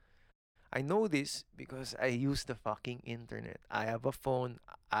this? I know this because I use the fucking internet. I have a phone,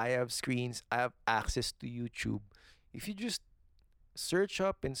 I have screens, I have access to YouTube. If you just search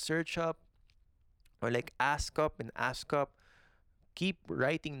up, or like ask up, keep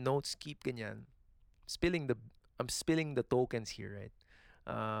writing notes, keep ganyan, spilling the, I'm spilling the tokens here, right?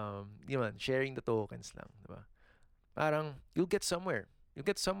 Yun man, sharing the tokens lang, diba? Parang, you'll get somewhere. You'll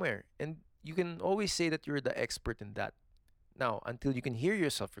get somewhere. And you can always say that you're the expert in that. Now, until you can hear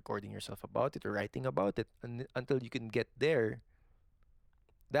yourself recording yourself about it or writing about it, and until you can get there,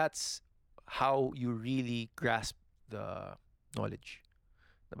 that's how you really grasp the knowledge.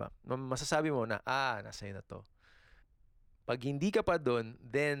 Diba? Masasabi mo na, nasa na to. Pag hindi ka pa doon,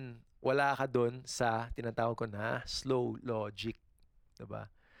 then wala ka doon sa tinatawag ko na slow logic.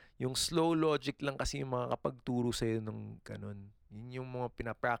 Diba? Yung slow logic lang kasi yung mga kapagturo sa'yo ng ganun. Yun yung mga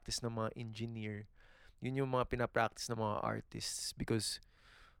pinapractice ng mga engineer. Yun yung mga pinapractice ng mga artists. Because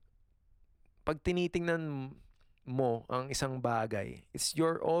pag tinitingnan mo ang isang bagay, it's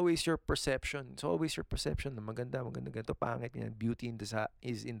always your perception. It's always your perception na maganda, ganito, pangit, ganyan. Beauty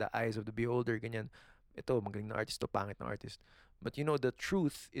is in the eyes of the beholder, ganyan. Ito, magaling na artist, to pangit na artist. But you know, the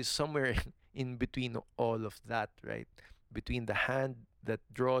truth is somewhere in between all of that, right? Between the hand that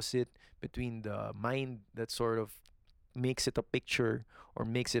draws it, between the mind that sort of makes it a picture or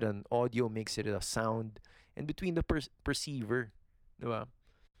makes it an audio, makes it a sound, and between the perceiver, di ba?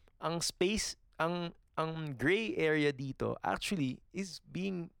 Ang space, ang gray area dito actually is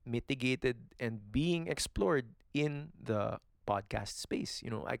being mitigated and being explored in the podcast space.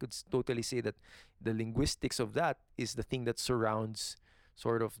 You know, I could totally say that the linguistics of that is the thing that surrounds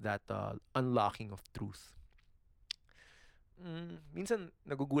sort of that unlocking of truth. Minsan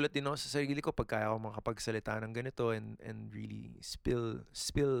nagugulat din ako sa sarili ko pag kaya ako makapagsalita ng ganito and really spill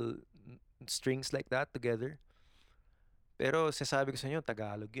strings like that together. Pero sinasabi ko sa inyo,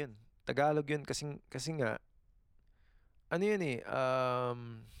 Tagalog yun. Tagalog yun kasi nga, ano yun eh,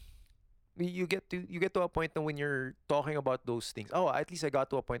 you get to a point na when you're talking about those things. At least I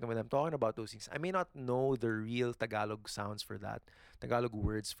got to a point when I'm talking about those things. I may not know the real Tagalog sounds for that, Tagalog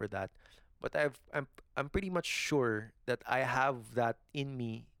words for that, but I'm pretty much sure that I have that in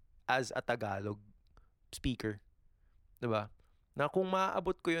me as a Tagalog speaker. 'Di ba? Na kung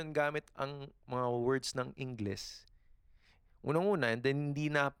maaabot ko 'yun gamit ang mga words ng English, unang-una, and then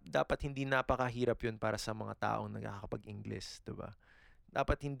dapat hindi napakahirap 'yun para sa mga taong nakakapag-English, 'di ba?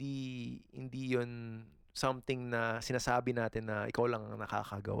 Dapat hindi 'yun something na sinasabi natin na ikaw lang ang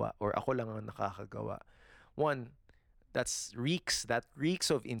nakakagawa or ako lang ang nakakagawa. One, that reeks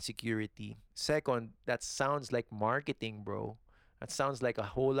of insecurity. Second, that sounds like marketing, bro. That sounds like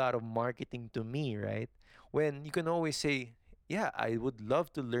a whole lot of marketing to me, right? When you can always say, yeah, I would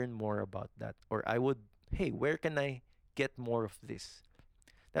love to learn more about that, or hey, where can I get more of this?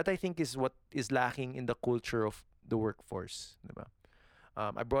 That I think is what is lacking in the culture of the workforce, diba?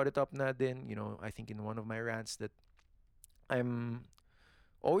 I brought it up na din, I think in one of my rants that I'm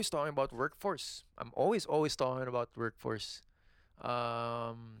always talking about workforce. I'm always talking about workforce.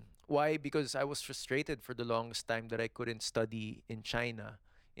 Why? Because I was frustrated for the longest time that I couldn't study in China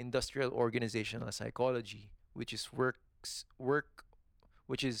industrial organizational psychology, which is work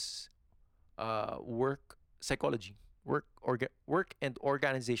psychology, work and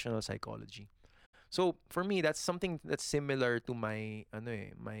organizational psychology. So for me, that's something that's similar to my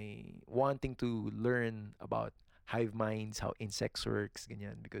my wanting to learn about hive minds, how insects works,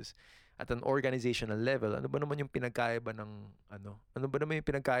 ganyan. Because at an organizational level, ano ba naman yung pinagkaiba ng ano ba naman yung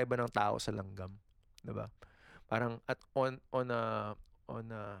pinagkaiba ng tao sa langgam, 'di ba? Parang at I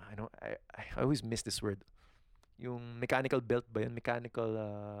always miss this word. Yung mechanical belt ba yun? Mechanical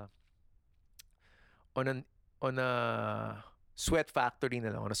on a sweat factory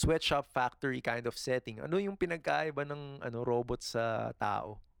na lang, on a sweatshop factory kind of setting. Ano yung pinagkaiba ng robot sa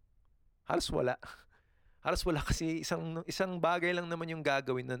tao? Halos wala. Halos wala kasi isang bagay lang naman yung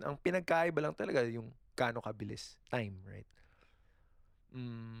gagawin nun. Ang pinagkaiba lang talaga yung gaano kabilis. Time, right?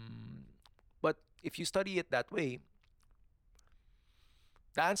 But if you study it that way,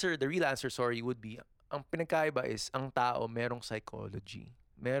 the real answer, would be, ang pinagkaiba is, ang tao merong psychology.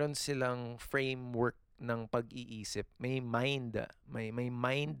 Meron silang framework ng pag-iisip. May mind. May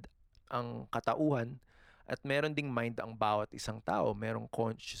mind ang katauhan at meron ding mind ang bawat isang tao. Merong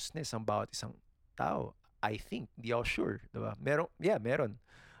consciousness ang bawat isang tao. I think, di ako sure, 'di ba? Meron.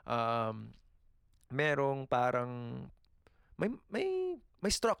 Merong parang may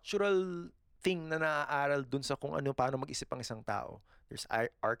structural thing na naaaral dun sa kung paano mag-isip ang isang tao. There's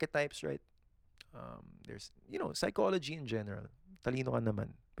archetypes, right? There's, psychology in general. Talino ka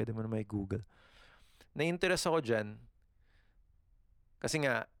naman. Pwede mo na may Google. Na-interest ako dyan kasi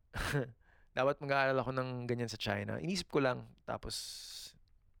nga, dapat mag-aaral ako ng ganyan sa China. Inisip ko lang, tapos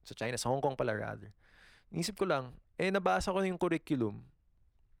sa China, sa Hong Kong pala rather. Inisip ko lang, nabasa ko yung curriculum.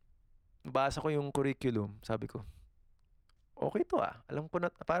 Sabi ko, okay to ah. Alam ko na,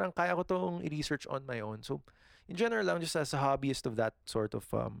 parang kaya ko tong i-research on my own. So, in general lang, just as a hobbyist of that sort of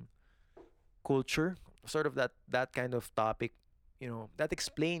culture, sort of that kind of topic, that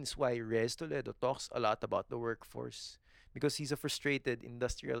explains why Rez Toledo talks a lot about the workforce because he's a frustrated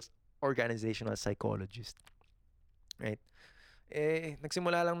industrial organizational psychologist. Right?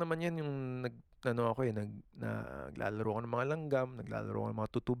 Nagsimula lang naman yan yung naglalaro ko ng mga langgam, naglalaro ko ng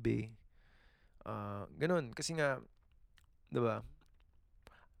mga tutubi. Ganun. Kasi nga, diba?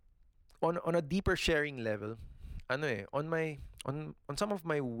 On a deeper sharing level, on some of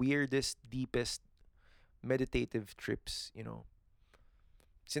my weirdest, deepest meditative trips,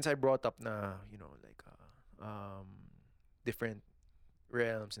 since I brought up na, like different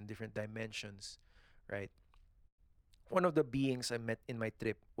realms and different dimensions, right? One of the beings I met in my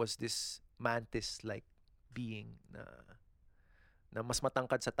trip was this mantis-like being na mas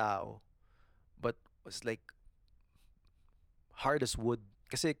matangkad sa tao but was like hard as wood.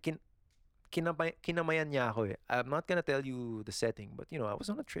 Kasi kinamayan niya ako eh. I'm not gonna tell you the setting, but I was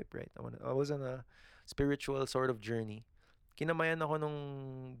on a trip, right? I was on a spiritual sort of journey. Kinamayan ako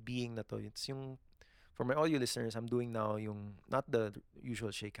nung being na to. It's yung, for my all you listeners, I'm doing now yung, not the usual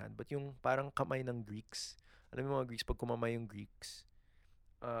shake hand, but yung parang kamay ng Greeks. Alam mo mga Greeks, pag kumamay yung Greeks,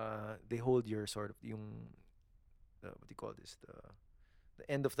 they hold your sort of, yung, what do you call this? The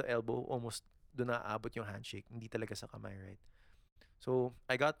end of the elbow, almost doon naaabot yung handshake. Hindi talaga sa kamay, right? So,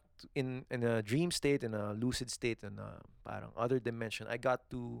 I got in a dream state, in a lucid state, in a parang other dimension, I got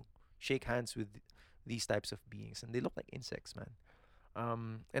to shake hands with these types of beings. And they look like insects, man.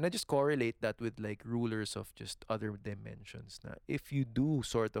 And I just correlate that with like rulers of just other dimensions. Na if you do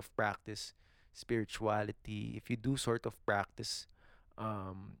sort of practice spirituality, if you do sort of practice,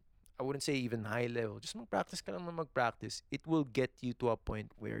 I wouldn't say even high level, just mag-practice ka lang na mag-practice, it will get you to a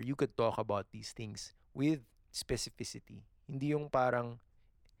point where you could talk about these things with specificity. Hindi yung parang,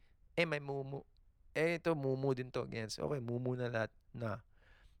 may mumu. Ito, mumu din to. Against. Okay, mumu na lahat na.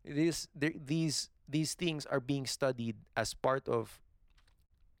 These things are being studied as part of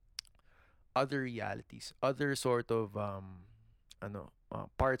other realities, other sort of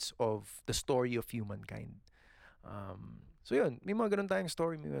parts of the story of humankind. So yun, may mga ganun tayong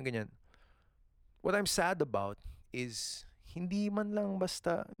story, may mga ganyan. What I'm sad about is hindi man lang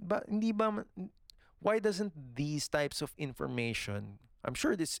basta why doesn't these types of information, I'm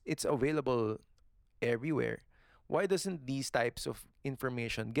sure it's available everywhere. Why doesn't these types of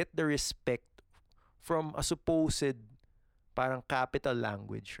information get the respect from a supposed parang capital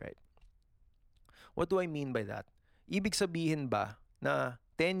language, right? What do I mean by that? Ibig sabihin ba na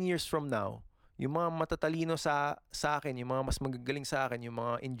 10 years from now, yung mga matatalino sa akin, yung mga mas magagaling sa akin, yung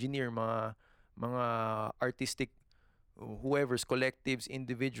mga engineer, mga artistic, whoever's collectives,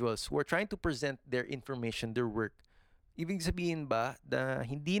 individuals who are trying to present their information, their work, ibig sabihin ba na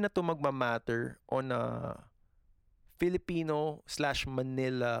hindi na to magmamatter on a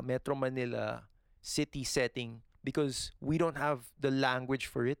Filipino/Manila, Metro Manila city setting because we don't have the language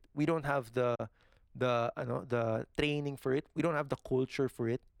for it, we don't have the training for it, we don't have the culture for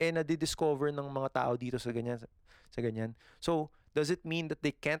it, and nadi-discover ng mga tao dito sa ganyan. So, does it mean that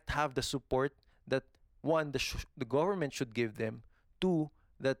they can't have the support that one, the government should give them, two,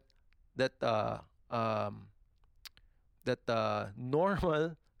 that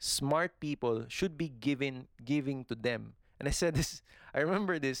normal smart people should be giving to them? And I said this, I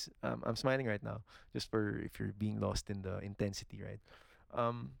remember this, I'm smiling right now, just for if you're being lost in the intensity, right?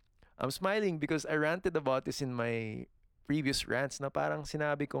 I'm smiling because I ranted about this in my previous rants na parang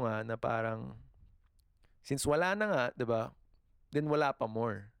sinabi ko nga na parang since wala na nga, 'di ba? Then wala pa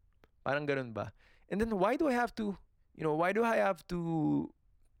more. Parang ganoon ba? And then why do I have to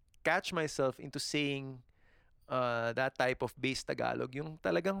catch myself into saying that type of base Tagalog, yung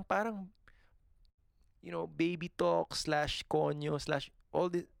talagang parang baby talk / konyo /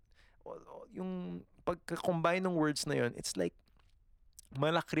 all yung pagka-combine ng words na yon, it's like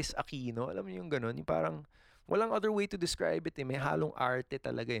mala Chris Aquino, alam mo yung ganun, yung parang walang other way to describe it eh. May halong arte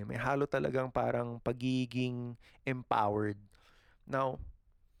talaga eh. May halo talagang parang pagiging empowered. Now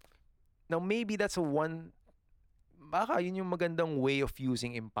maybe that's baka yun yung magandang way of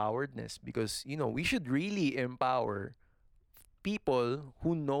using empoweredness because we should really empower people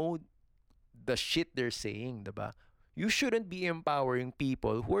who know the shit they're saying, diba? you shouldn't be empowering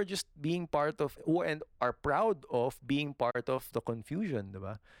people who are just being part of who and are proud of being part of the confusion,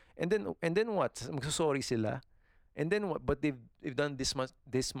 diba? And then what? Magsusorry sila. And then what? But they've done this much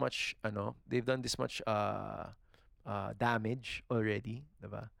they've done this much damage already,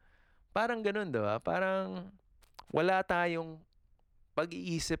 diba? Parang ganun, diba? Parang wala tayong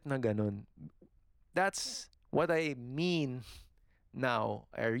pag-iisip na ganun. That's what I mean now.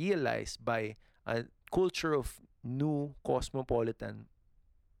 I realize by a culture of new cosmopolitan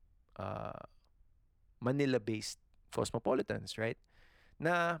uh, Manila-based cosmopolitans, right?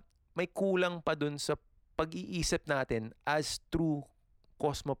 Na may kulang pa dun sa pag-iisip natin as true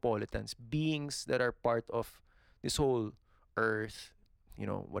cosmopolitans, beings that are part of this whole earth,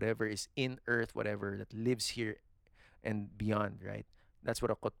 whatever is in earth, whatever that lives here and beyond, right? That's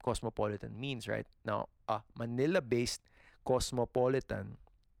what a cosmopolitan means, right? Now, a Manila-based cosmopolitan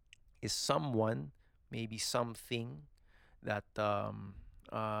is someone, maybe something that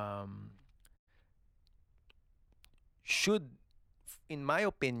should, in my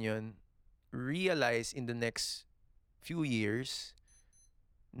opinion, realize in the next few years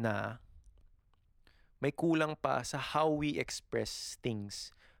na may kulang pa sa how we express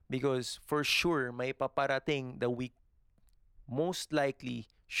things. Because for sure, may paparating that we most likely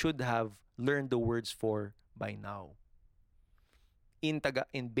should have learned the words for by now. In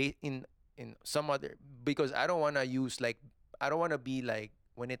some other, because I don't want to use like, I don't want to be like,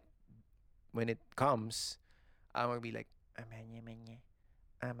 when it comes, I'm gonna be like,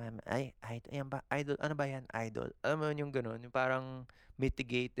 ay, idol, yan ba? Idol, ano ba yan? Idol. Alam mo yung ganun, yung parang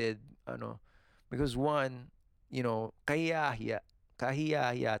mitigated, because one, kahiya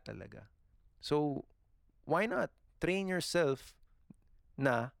talaga. So, why not train yourself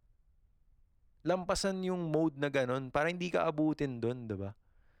na lampasan yung mode na ganun para hindi ka abutin dun, diba?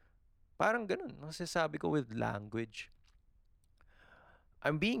 Parang ganun, masasabi ko with language.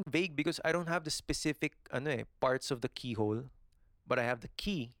 I'm being vague because I don't have the specific parts of the keyhole, but I have the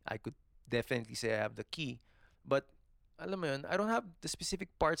key. I could definitely say I have the key. But alam mo yun, I don't have the specific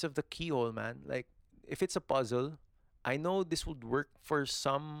parts of the keyhole, man. Like, if it's a puzzle, I know this would work for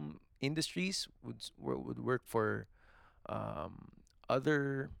some industries, would work for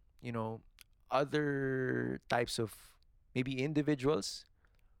other, other types of maybe individuals.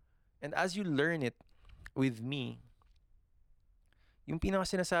 And as you learn it with me, yung pinaka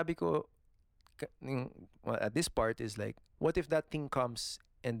sinasabi ko at this part is like, what if that thing comes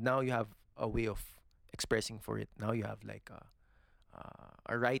and now you have a way of expressing for it? Now you have like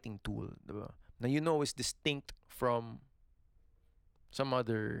a writing tool, diba? Na is distinct from some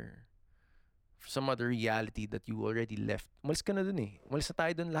other reality that you already left. Umalis ka na dun eh. Umalis na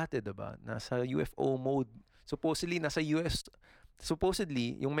tayo dun lahat eh, diba? Nasa UFO mode.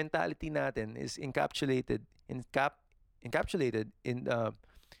 Supposedly, yung mentality natin is encapsulated in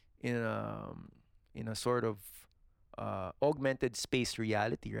a sort of augmented space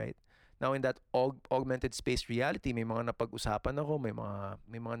reality, right? Now in that augmented space reality, may mga napag-usapan ako, may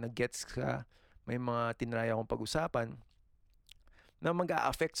mga nag-gets ka, may mga tinry akong pag-usapan na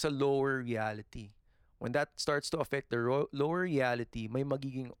mag-a-affect sa lower reality. When that starts to affect the lower reality, may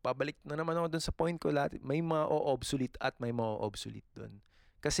magiging, pabalik na naman ako dun sa point ko lahat, may ma-obsolete at may ma-obsolete dun.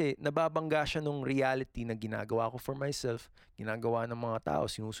 Kasi nababangga siya nung reality na ginagawa ko for myself, ginagawa ng mga tao,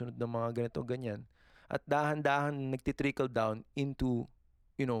 sinusunod ng mga ganito, ganyan. At dahan-dahan nagtitrickle down into,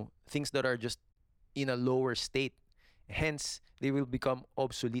 things that are just in a lower state. Hence, they will become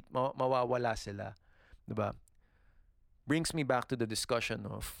obsolete, mawawala sila. Diba? Brings me back to the discussion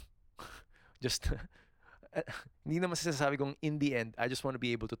of just hindi naman sasabi kong in the end, I just want to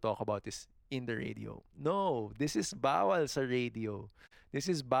be able to talk about this in the radio. No, this is bawal sa radio.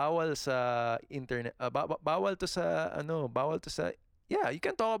 This is bawal sa internet. Bawal to sa yeah, you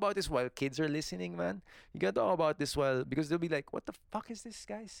can talk about this while kids are listening, man. You can talk about this because they'll be like, what the fuck is this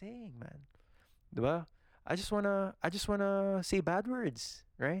guy saying, man? Diba? I just wanna say bad words,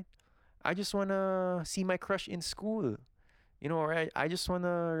 right? I just wanna see my crush in school. Or I just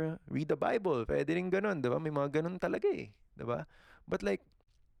wanna read the Bible. Pwede rin ganun, diba? May mga ganun talaga eh. Diba? But like,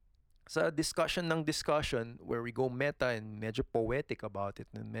 sa discussion where we go meta and medyo poetic about it,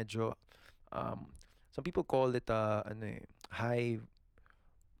 and medyo, some people call it, high,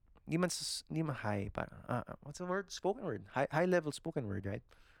 hindi man high, parang, what's the word? Spoken word. High level spoken word, right?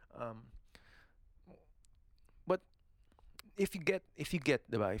 But if you get,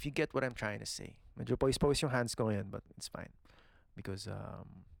 diba? If you get what I'm trying to say. Medyo pawis yung hands ko ngayon, but it's fine. Because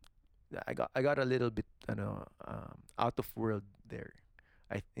I got a little bit out of world there.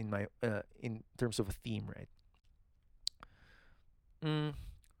 In terms of a theme, right?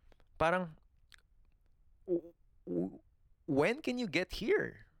 Parang when can you get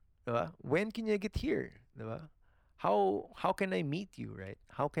here? Diba? When can you get here? Diba? How can I meet you, right?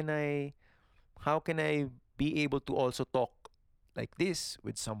 How can I be able to also talk like this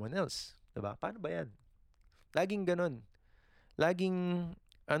with someone else? Diba? Paano ba yan? Laging ganun. Laging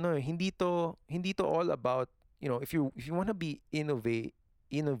hindi to all about, if you want to be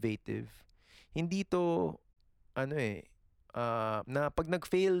innovative, hindi to na pag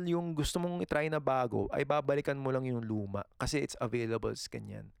nag-fail yung gusto mong i-try na bago, ay babalikan mo lang yung luma kasi it's available sa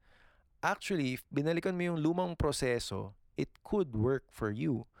kanyan. Actually, if binalikan mo yung lumang proseso, it could work for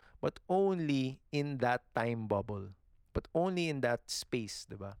you, but only in that time bubble. But only in that space,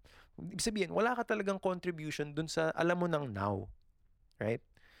 di ba? Ibig sabihin, wala ka talagang contribution dun sa alam mo ng now, right?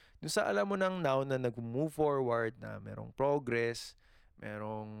 Dun sa alam mo ng now na nag-move forward, na merong progress,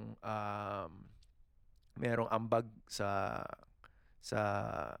 merong ambag sa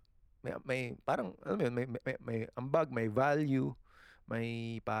may parang alam mo yun, may ambag, may value,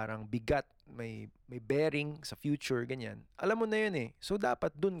 may parang bigat, may bearing sa future, ganyan. Alam mo na yun eh. So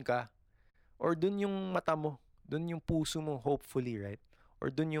dapat dun ka, or dun yung mata mo, dun yung puso mo, hopefully, right? Or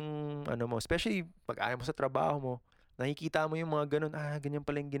dun yung mo, especially pag ayaw mo sa trabaho mo, nakikita mo yung mga ganun, ganyan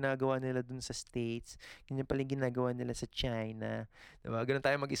pala yung ginagawa nila dun sa States, ganyan pala yung ginagawa nila sa China, diba? Ganun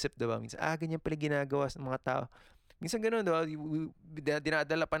tayo mag-isip, diba? Minsan, ganyan pala yung ginagawa sa mga tao. Minsan ganun, diba?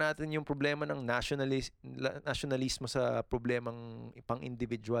 Dinadala pa natin yung problema ng nationalismo sa problemang pang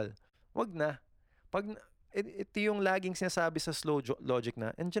individual. Wag na. Ito yung laging sinasabi sa slow logic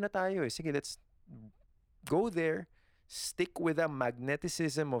na, andyan na tayo eh. Sige, let's go there, stick with the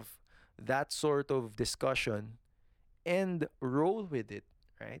magneticism of that sort of discussion, and roll with it,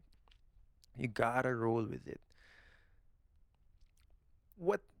 right? You gotta roll with it.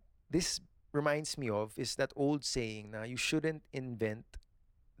 What this reminds me of is that old saying na you shouldn't invent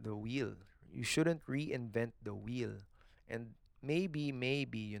the wheel. You shouldn't reinvent the wheel. And maybe,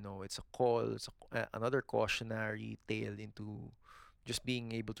 it's a call, another cautionary tale into just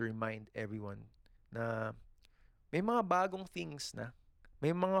being able to remind everyone na may mga bagong things na,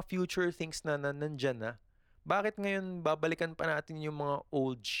 may mga future things na nandyan na. Bakit ngayon babalikan pa natin yung mga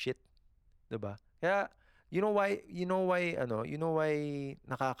old shit, 'di ba? Kaya you know why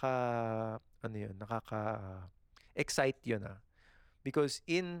nakaka excite yun because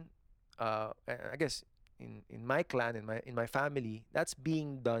I guess in my clan, in my family, that's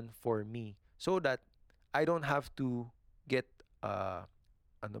being done for me so that I don't have to get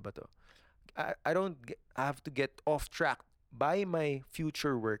ano ba to? I don't have to get off track by my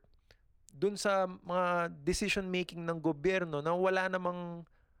future work dun sa mga decision making ng gobyerno na wala namang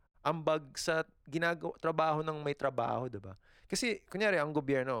ambag sa ginagawa trabaho ng may trabaho, 'di ba? Kasi kunyari ang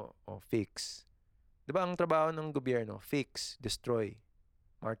gobyerno, fix. 'Di ba ang trabaho ng gobyerno, fix, destroy,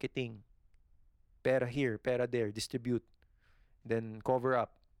 marketing, pera here, pera there, distribute, then cover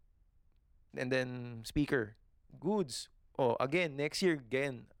up. And then speaker, goods. Again next year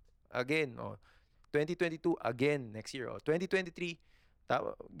again. 2022 again next year. 2023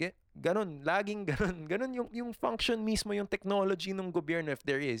 ganun, laging ganun. Ganun yung function mismo, yung technology ng gobyerno, if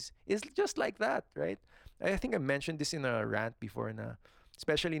there is just like that, right? I think I mentioned this in a rant before na,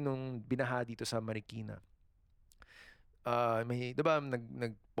 especially nung binaha dito sa Marikina. May, diba,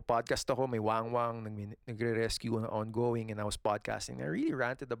 nagpo-podcast ako, may wangwang, nagre-rescue na ongoing, and I was podcasting. I really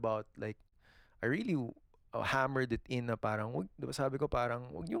ranted about, like, I really hammered it in na parang, diba, sabi ko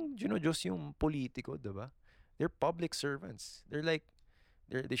parang, wag yung ginojos yung politiko, diba? They're public servants. They're like,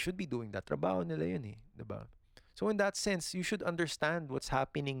 they should be doing that. Trabaho nila yun eh, 'di ba? So in that sense, you should understand what's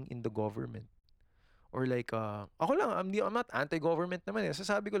happening in the government. Or like, ako lang, I'm not anti-government naman eh.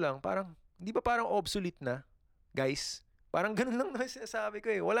 Sasabi ko lang, parang, hindi ba parang obsolete na, guys? Parang ganun lang naman sinasabi ko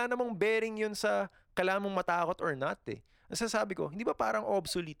eh. Wala namang bearing yun sa kailangan mong matakot or not eh. Nasasabi ko, hindi ba parang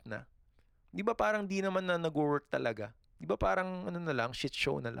obsolete na? Hindi ba parang di naman na nag-work talaga? Hindi ba parang na lang, shit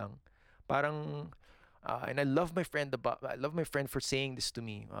show na lang? Parang, and I love my friend for saying this to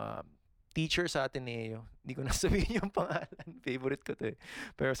me. Teacher sa Ateneo. Hindi ko na sabihin yung pangalan. Favorite ko to eh.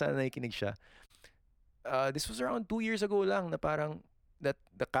 Pero sana nakikinig siya. This was around 2 years ago lang na parang that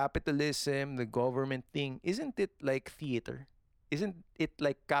the capitalism, the government thing, isn't it like theater? Isn't it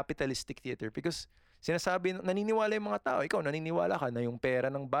like capitalistic theater? Because naniniwala yung mga tao. Ikaw, naniniwala ka na yung pera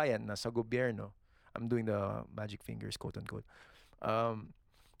ng bayan nasa gobyerno. I'm doing the magic fingers, quote unquote.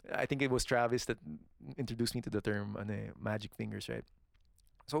 I think it was Travis that introduced me to the term magic fingers, right?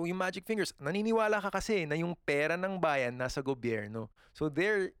 So yung magic fingers, naniniwala ka kasi na yung pera ng bayan nasa gobyerno. So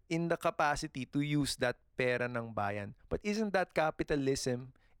they're in the capacity to use that pera ng bayan. But isn't that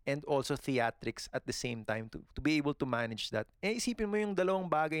capitalism and also theatrics at the same time to be able to manage that? Isipin mo yung dalawang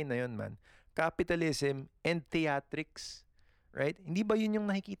bagay na yun, man. capitalism, and theatrics, right? Hindi ba yun yung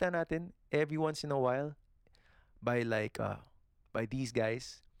nakikita natin every once in a while by by these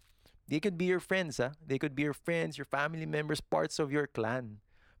guys? They could be your friends, ah. They could be your friends, your family members, parts of your clan.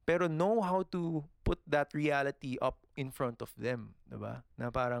 Pero know how to put that reality up in front of them, 'di ba?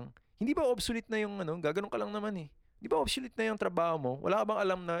 Na parang hindi ba obsolete na yung ano, gaganon ka lang naman eh. Di ba obsolete na yung trabaho mo? Wala ka bang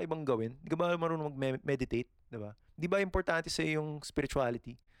alam na ibang gawin? Di ka ba marunong mag-meditate? Di ba? Di ba importante sa yung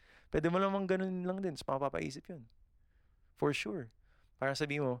spirituality? Pwede mo namang ganun lang din. Sa mapapaisip yun. For sure. Parang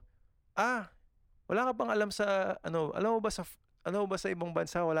sabi mo, wala ka bang alam sa, alam mo ba sa ibang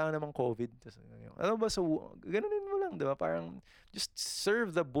bansa, wala ka namang COVID? Tas, alam mo ba sa, ganunin mo lang, di ba? Parang, just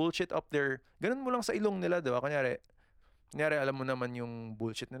serve the bullshit up there. Ganun mo lang sa ilong nila, di ba? Kunyari, alam mo naman yung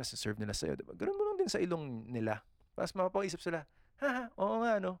bullshit nila, serve nila sa'yo, di ba? Ganun mo lang din sa ilong nila. Tapos mapapaisip sila, oo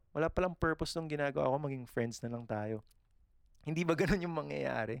nga, no? Wala palang purpose nung ginagawa ko, maging friends na lang tayo. Hindi ba ganun yung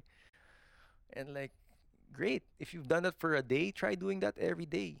mangyayari? And like, great. If you've done that for a day, try doing that every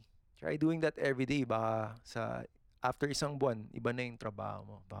day. Try doing that every day. Baka after isang buwan, iba na yung trabaho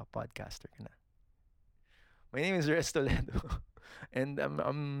mo. Baka podcaster ka na. My name is Res Toledo. And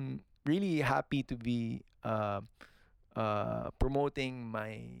I'm really happy to be promoting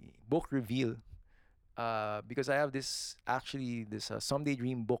my book reveal because I have this Someday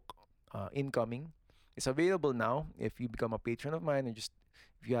Dream book incoming. It's available now if you become a patron of mine, and just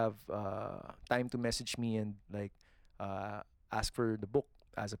if you have time to message me and like ask for the book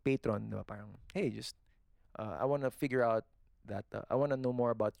as a patron. Parang, hey, just I want to figure out that I want to know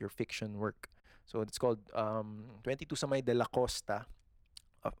more about your fiction work. So it's called 22 sa May de la Costa,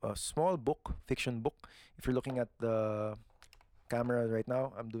 a small book, fiction book. If you're looking at the camera right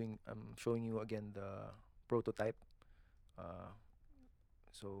now, I'm showing you again the prototype.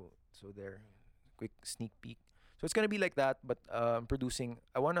 So there, quick sneak peek. So it's gonna be like that, but producing.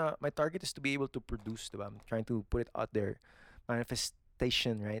 My target is to be able to produce. Diba? I'm trying to put it out there,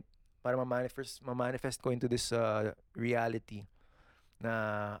 manifestation, right? Para ma-manifest ko into this reality.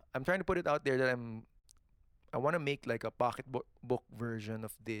 Na I'm trying to put it out there that I want to make like a pocket book version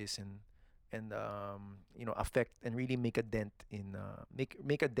of this, and affect and really make a dent in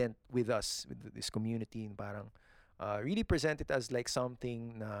make a dent with us, with this community, and parang really present it as like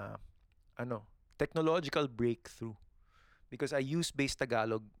something na technological breakthrough, because I use base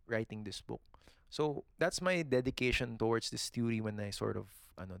Tagalog writing this book. So that's my dedication towards this theory when I sort of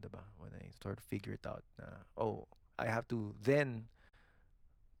diba, when I sort of figure it out na I have to then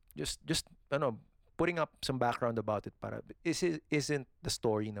just putting up some background about it para isn't the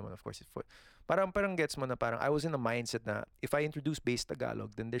story naman, of course. It's for parang gets mo na parang I was in a mindset na if I introduce base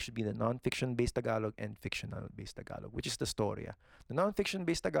Tagalog, then there should be the non-fiction based Tagalog and fictional based Tagalog, which is the story. The non-fiction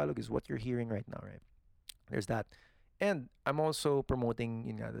based Tagalog is what you're hearing right now, right? There's that. And I'm also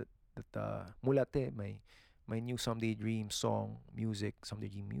promoting that Mulate, my new Someday Dream song music, Someday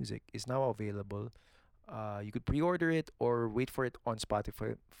Dream music is now available. You could pre-order it or wait for it on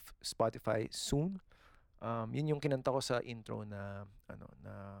Spotify soon. Yun yung kinanta ko sa intro na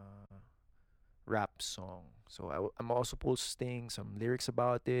rap song. So I'm also posting some lyrics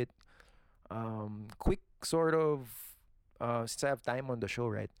about it. Quick sort of since I have time on the show,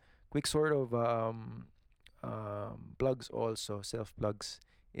 right? Quick sort of plugs, also self plugs,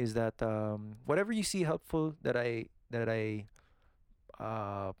 is that whatever you see helpful that I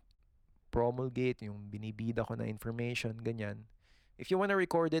uh, promulgate, yung binibida ko na information, ganyan. If you want to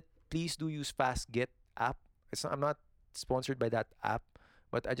record it, please do use FastGet app. I'm not sponsored by that app,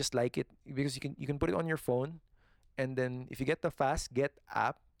 but I just like it because you can put it on your phone, and then if you get the FastGet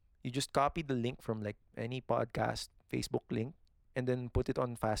app, you just copy the link from like any podcast Facebook link, and then put it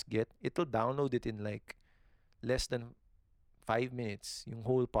on FastGet. It'll download it in like less than 5 minutes, yung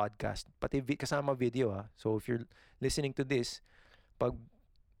whole podcast. Pati kasama video, ha. So if you're listening to this, pag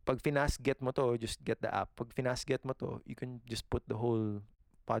finast-get mo to, just get the app. Pag finast-get mo to, you can just put the whole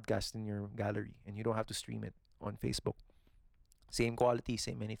podcast in your gallery, and you don't have to stream it on Facebook. Same quality,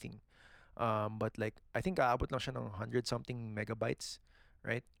 same anything. But like, I think aabot lang siya ng 100 something megabytes,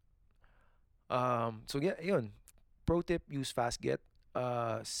 right? So yeah, yun. Pro tip, use FastGet.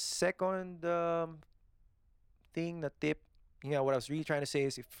 Second thing, the tip, what I was really trying to say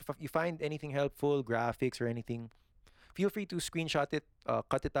is if you find anything helpful, graphics or anything, feel free to screenshot it,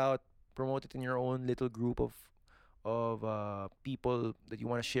 cut it out, promote it in your own little group of people that you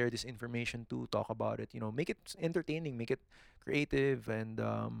want to share this information to, talk about it. Make it entertaining, make it creative, and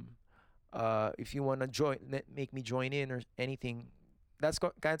if you want to make me join in or anything, that's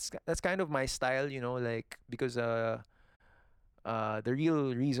kind of my style, like, because the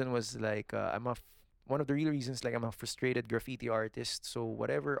real reason was like one of the real reasons, like, I'm a frustrated graffiti artist, so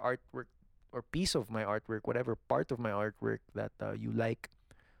whatever artwork or piece of my artwork, whatever part of my artwork that you like,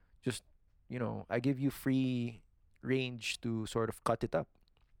 just, I give you free range to sort of cut it up.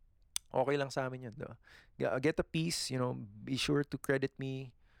 Okay lang sa amin yun, diba? Get a piece, be sure to credit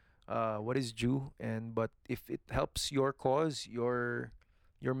me what is due. And but if it helps your cause, your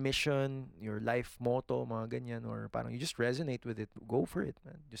mission, your life motto, mga ganyan, or parang you just resonate with it, go for it,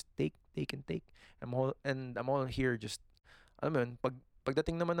 man. Just take and take. I'm all here just, alam mo yun,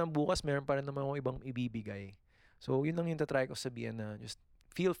 pagdating naman ng bukas, meron pa rin naman akong ibang ibibigay. So, yun lang yung tatry ko sabihin na just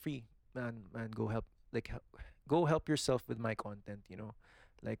feel free, man, go help yourself with my content.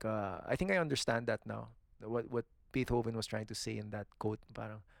 Like, I think I understand that now. What Beethoven was trying to say in that quote,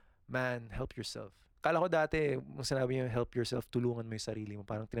 parang, man, help yourself. Kala ko dati, kung sinabi niya, help yourself, tulungan mo yung sarili mo,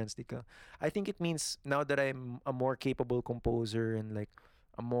 parang translate ka. I think it means now that I'm a more capable composer and like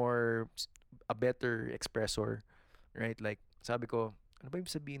a better expressor, right? Like, sabi ko, ano ba yung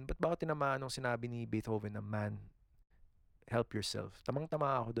sabihin? Ba't ba ako tinamaan nung sinabi ni Beethoven na, man, help yourself? Tamang-tama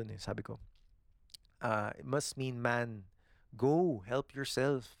ako dun eh. Sabi ko, it must mean, man, go, help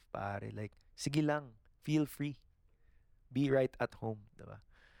yourself, pare. Like, sige lang, feel free. Be right at home, diba?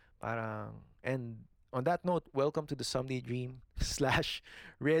 Parang, and on that note, welcome to the Someday Dream slash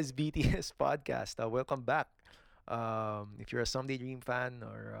Res BTS podcast. Welcome back. If you're a Someday Dream fan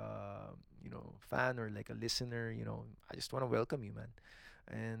or fan or like a listener, I just want to welcome you, man,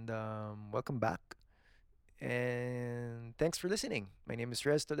 and welcome back. And thanks for listening. My name is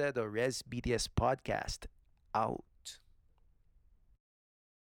Res Toledo, Res BTS podcast. Out.